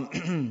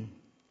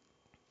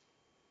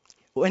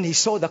 When he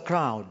saw the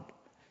crowd,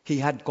 he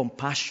had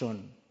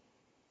compassion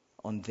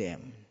on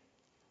them.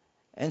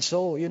 And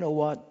so, you know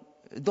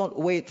what? Don't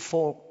wait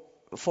for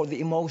the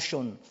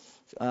emotion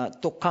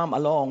to come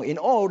along in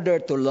order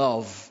to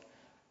love.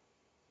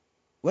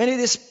 When it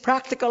is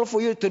practical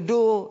for you to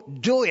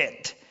do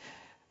it.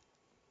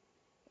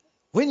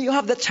 When you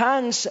have the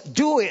chance,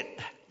 do it.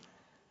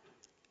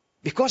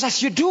 Because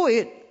as you do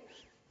it,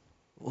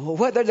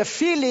 whether the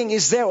feeling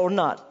is there or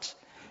not,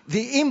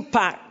 the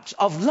impact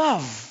of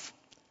love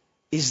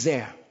is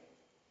there.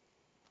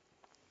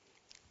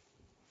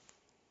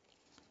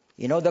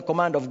 You know, the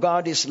command of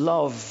God is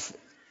love.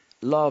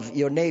 Love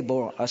your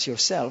neighbor as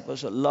yourself.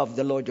 Also love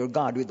the Lord your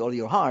God with all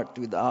your heart,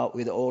 with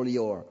all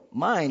your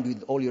mind,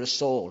 with all your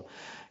soul,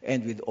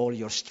 and with all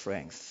your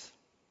strength.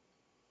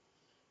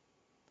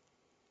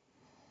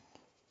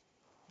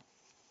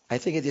 I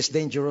think it is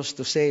dangerous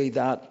to say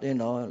that,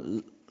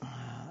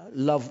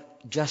 love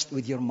just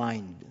with your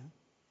mind.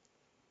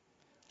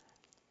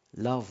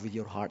 Love with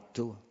your heart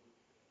too.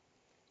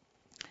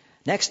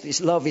 Next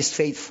is love is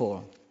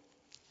faithful.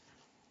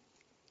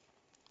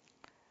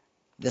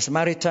 The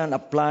Samaritan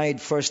applied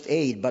first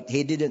aid, but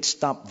he didn't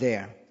stop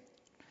there.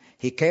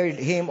 He carried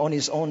him on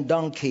his own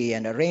donkey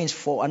and arranged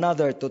for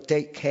another to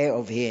take care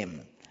of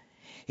him.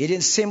 He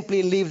didn't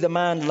simply leave the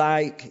man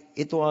like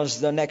it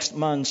was the next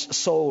man's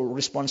sole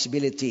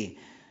responsibility.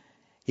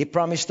 He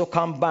promised to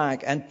come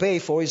back and pay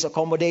for his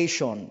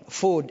accommodation,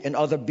 food, and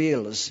other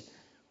bills.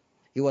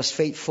 He was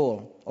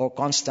faithful or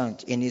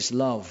constant in his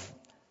love.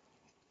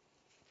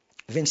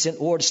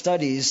 Vincent Ward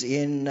studies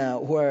in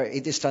where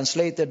it is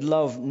translated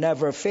 "love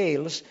never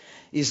fails"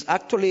 is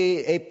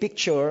actually a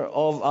picture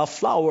of a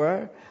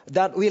flower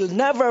that will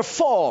never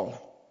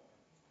fall.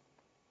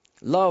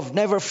 Love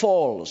never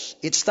falls.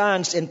 It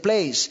stands in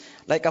place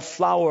like a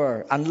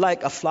flower,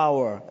 unlike a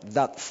flower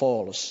that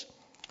falls.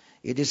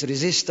 It is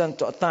resistant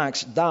to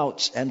attacks,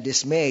 doubts, and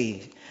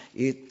dismay.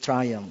 It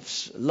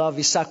triumphs. Love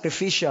is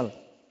sacrificial.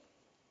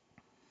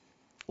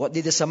 What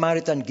did the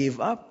Samaritan give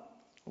up?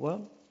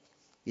 Well,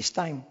 his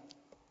time.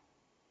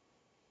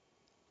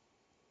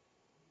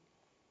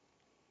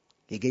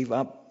 He gave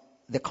up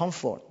the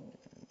comfort.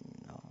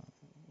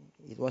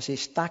 It was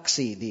his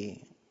taxi,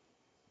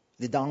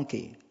 the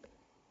donkey.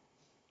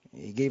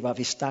 He gave up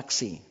his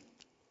taxi.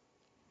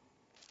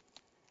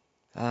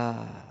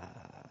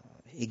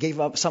 He gave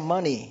up some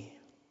money.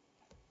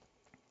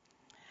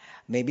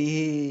 Maybe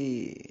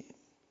he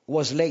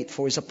was late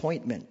for his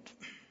appointment.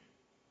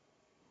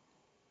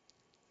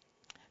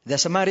 The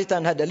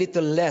Samaritan had a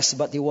little less,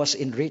 but he was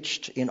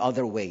enriched in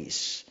other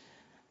ways,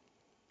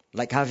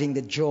 like having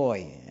the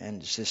joy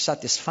and the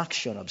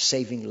satisfaction of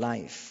saving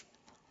life.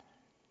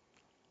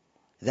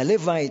 The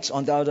Levites,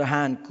 on the other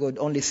hand, could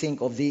only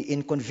think of the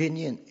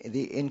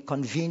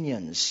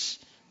inconvenience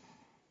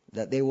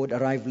that they would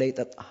arrive late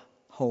at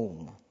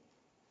home,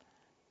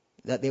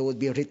 that they would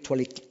be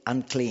ritually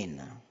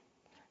unclean,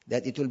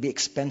 that it will be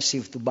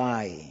expensive to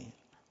buy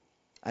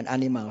an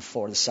animal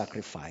for the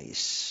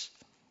sacrifice.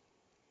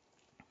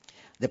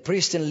 The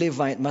priest and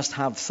Levite must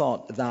have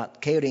thought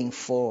that caring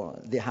for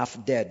the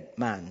half-dead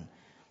man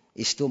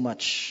is too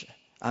much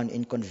an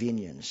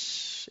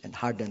inconvenience and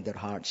hardened their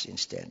hearts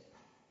instead.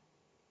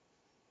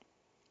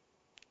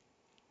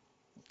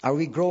 Are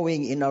we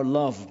growing in our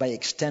love by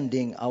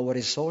extending our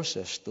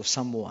resources to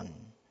someone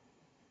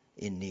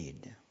in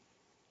need?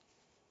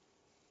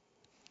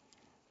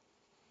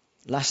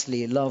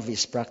 Lastly, love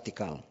is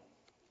practical.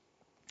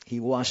 He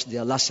washed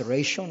the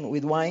laceration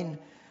with wine.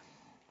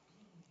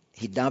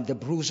 He dabbed the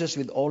bruises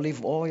with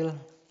olive oil.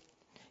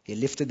 He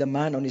lifted the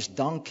man on his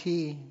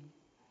donkey,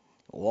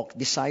 walked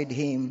beside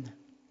him.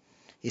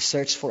 He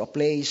searched for a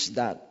place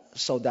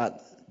so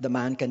that the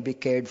man can be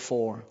cared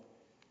for.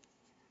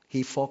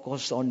 He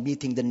focused on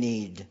meeting the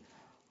need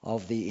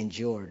of the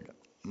injured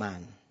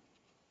man.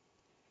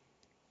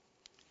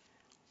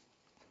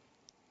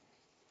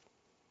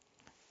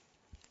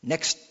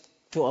 Next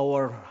to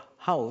our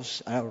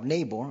house, our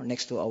neighbor,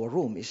 next to our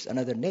room is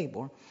another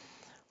neighbor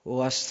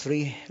who has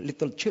 3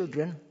 little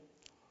children.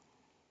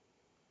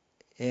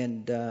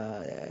 And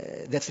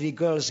the 3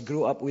 girls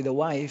grew up with a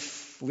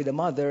wife, with a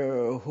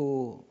mother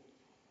who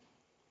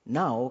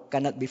now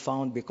cannot be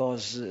found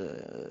because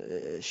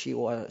she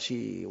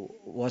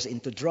was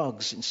into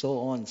drugs and so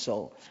on.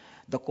 So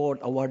the court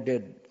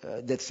awarded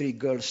the 3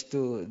 girls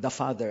to the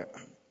father.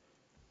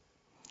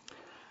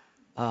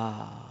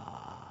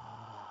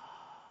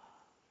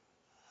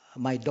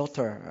 My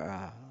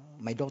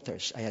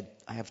daughters,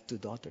 I have 2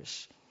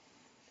 daughters.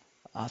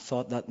 I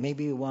thought that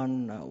maybe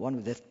one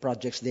of the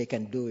projects they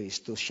can do is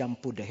to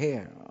shampoo the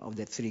hair of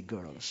the 3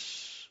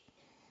 girls,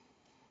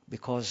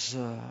 because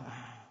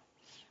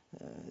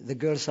the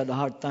girls had a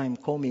hard time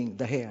combing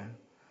the hair,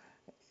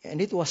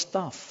 and it was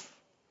tough.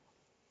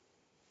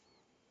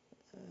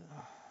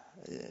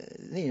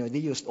 They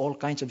used all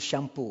kinds of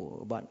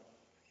shampoo, but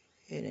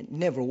it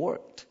never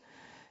worked.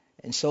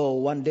 And so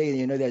one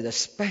day, there's a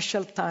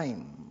special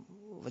time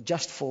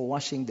just for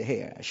washing the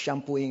hair,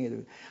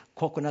 shampooing,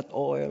 coconut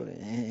oil,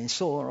 and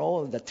so on,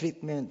 all the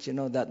treatments,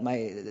 that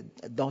my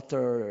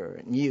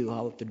daughter knew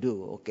how to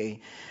do, okay?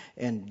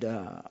 And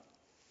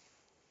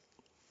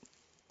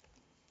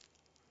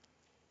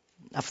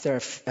after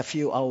a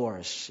few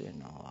hours,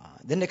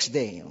 the next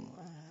day,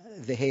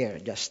 the hair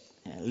just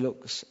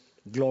looks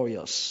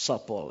glorious,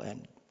 supple,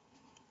 and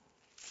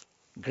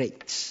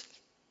great.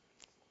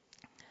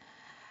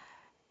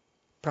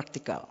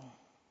 Practical.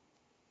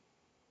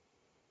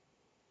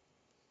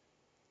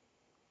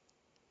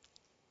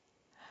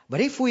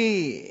 But if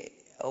we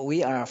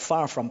are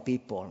far from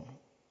people,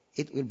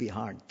 it will be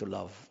hard to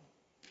love.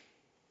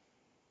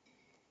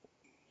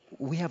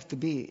 We have to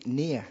be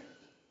near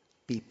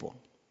people.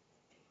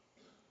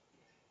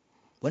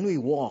 When we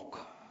walk,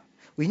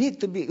 we need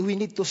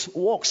to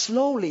walk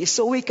slowly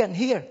so we can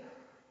hear.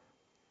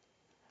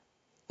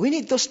 We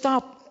need to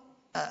stop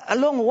a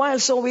long while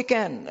so we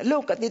can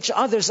look at each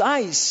other's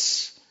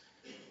eyes,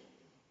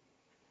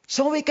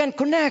 so we can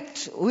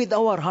connect with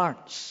our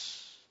hearts.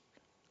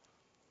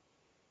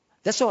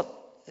 That's what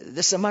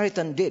the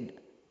Samaritan did.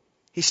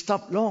 He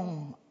stopped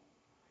long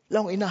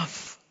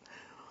enough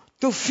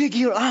to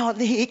figure out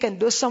he can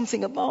do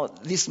something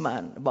about this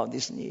man, about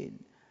this need.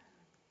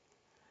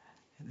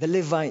 The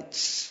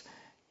Levites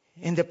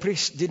and the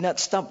priests did not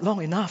stop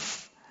long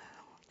enough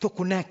to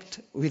connect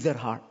with their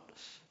hearts.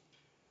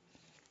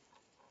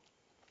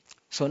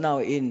 So now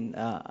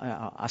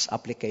as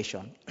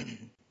application,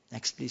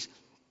 next please.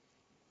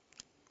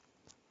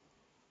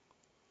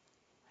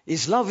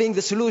 Is loving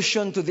the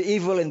solution to the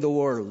evil in the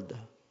world?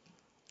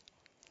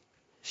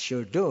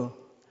 Sure do.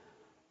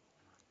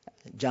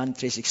 John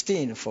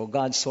 3:16, for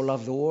God so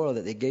loved the world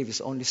that he gave his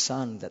only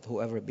son, that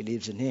whoever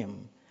believes in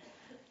him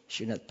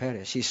should not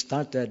perish. He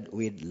started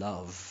with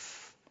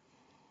love.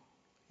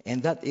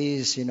 And that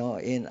is, in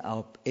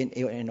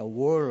a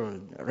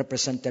world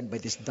represented by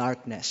this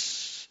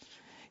darkness,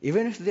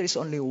 even if there is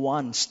only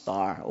one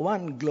star,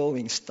 one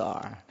glowing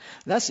star,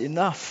 that's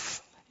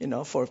enough,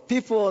 for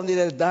people in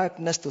the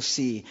darkness to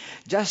see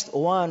just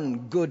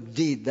one good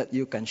deed that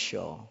you can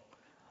show.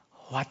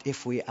 What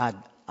if we add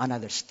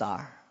another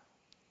star?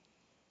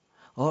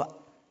 Or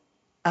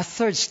a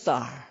third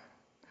star?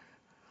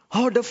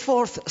 Or the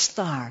fourth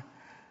star?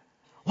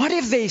 What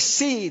if they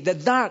see the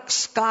dark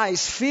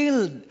skies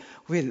filled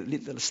with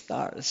little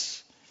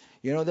stars?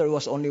 There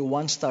was only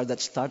one star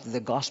that started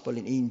the gospel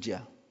in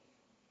India.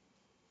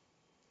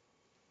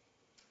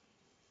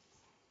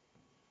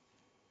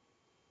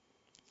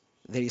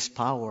 There is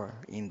power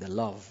in the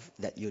love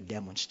that you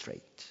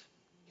demonstrate.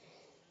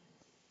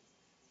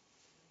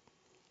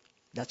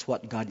 That's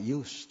what God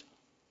used.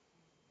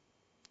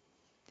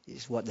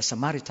 It's what the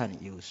Samaritan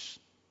used.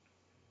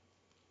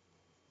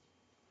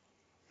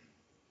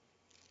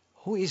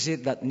 Who is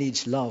it that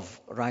needs love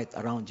right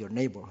around your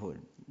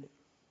neighborhood?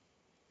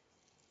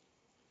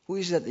 Who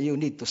is it that you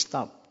need to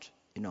stop?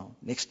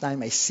 Next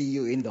time I see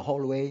you in the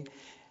hallway,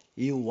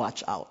 you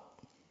watch out.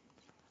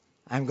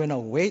 I'm going to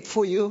wait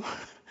for you.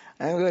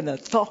 I'm going to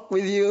talk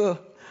with you.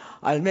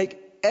 I'll make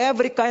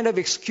every kind of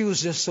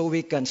excuses so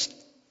we can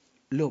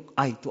look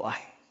eye to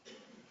eye.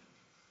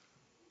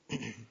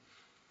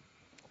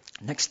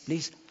 Next,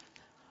 please.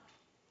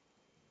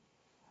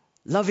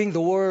 Loving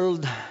the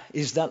world,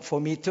 is that for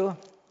me too?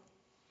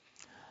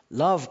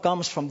 Love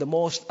comes from the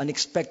most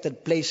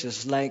unexpected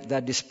places, like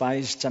the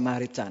despised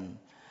Samaritan.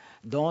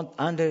 Don't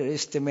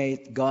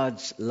underestimate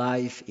God's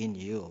life in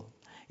you.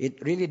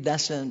 It's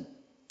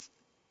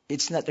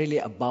not really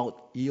about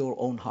your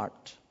own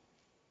heart.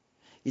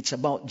 It's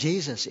about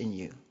Jesus in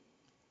you.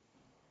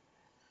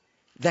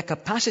 The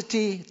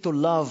capacity to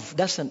love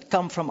doesn't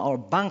come from our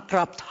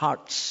bankrupt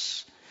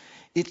hearts.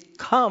 It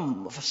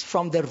comes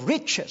from the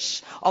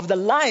riches of the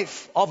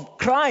life of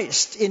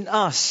Christ in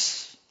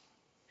us.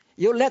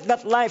 You let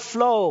that life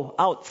flow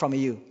out from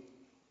you.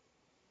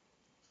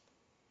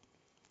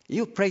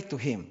 You pray to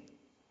Him.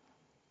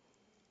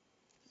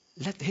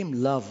 Let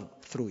Him love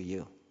through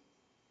you.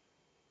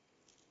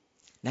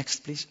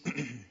 Next, please.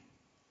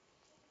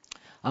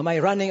 Am I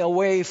running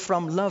away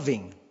from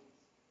loving?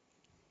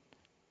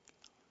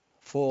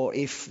 For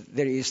if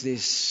there is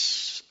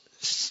this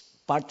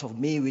part of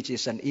me which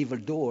is an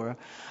evildoer,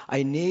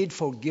 I need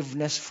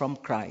forgiveness from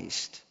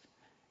Christ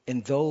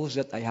and those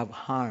that I have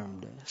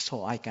harmed,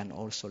 so I can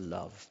also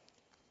love.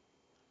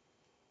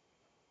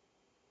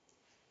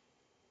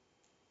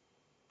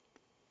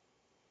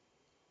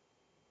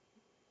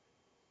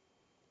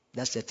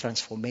 That's the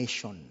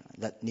transformation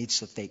that needs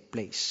to take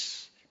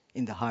place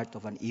in the heart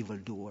of an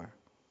evildoer.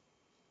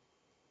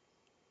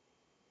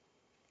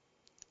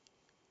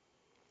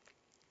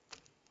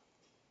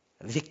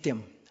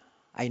 Victim,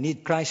 I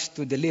need Christ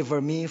to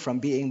deliver me from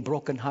being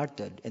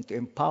brokenhearted and to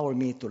empower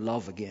me to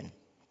love again.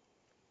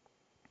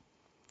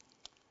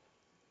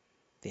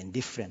 The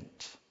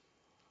indifferent,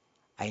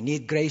 I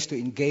need grace to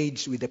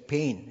engage with the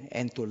pain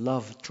and to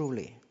love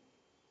truly.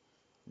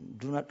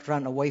 Do not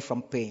run away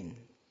from pain.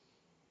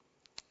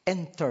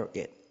 Enter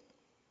it.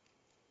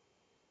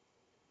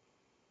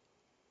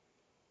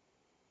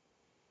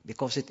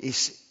 Because it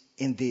is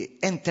in the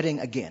entering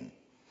again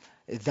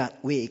that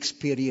we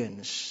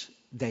experience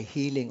the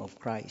healing of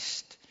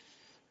Christ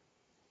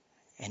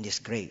and His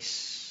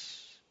grace.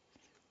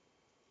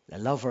 The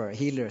lover,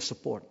 healer,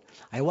 support.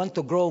 I want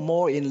to grow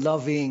more in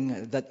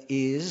loving that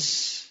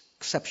is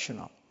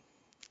exceptional,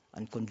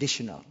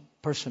 unconditional,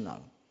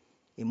 personal,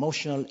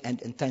 emotional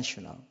and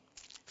intentional,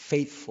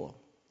 faithful,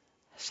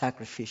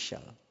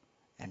 sacrificial,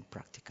 and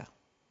practical.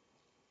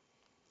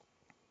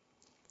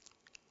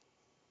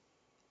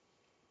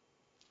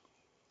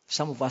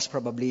 Some of us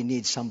probably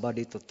need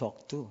somebody to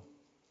talk to.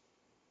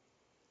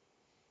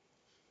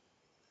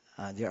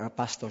 There are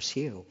pastors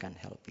here who can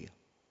help you.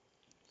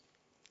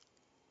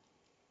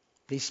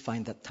 Please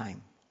find that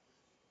time.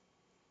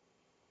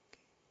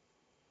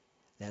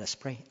 Let us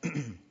pray.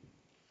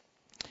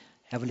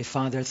 Heavenly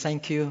Father,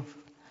 thank you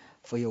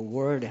for your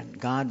word, and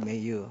God, may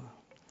you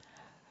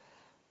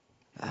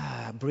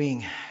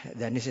bring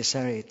the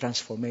necessary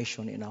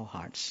transformation in our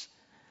hearts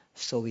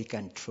so we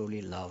can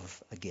truly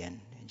love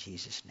again. In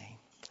Jesus' name,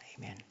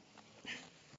 amen.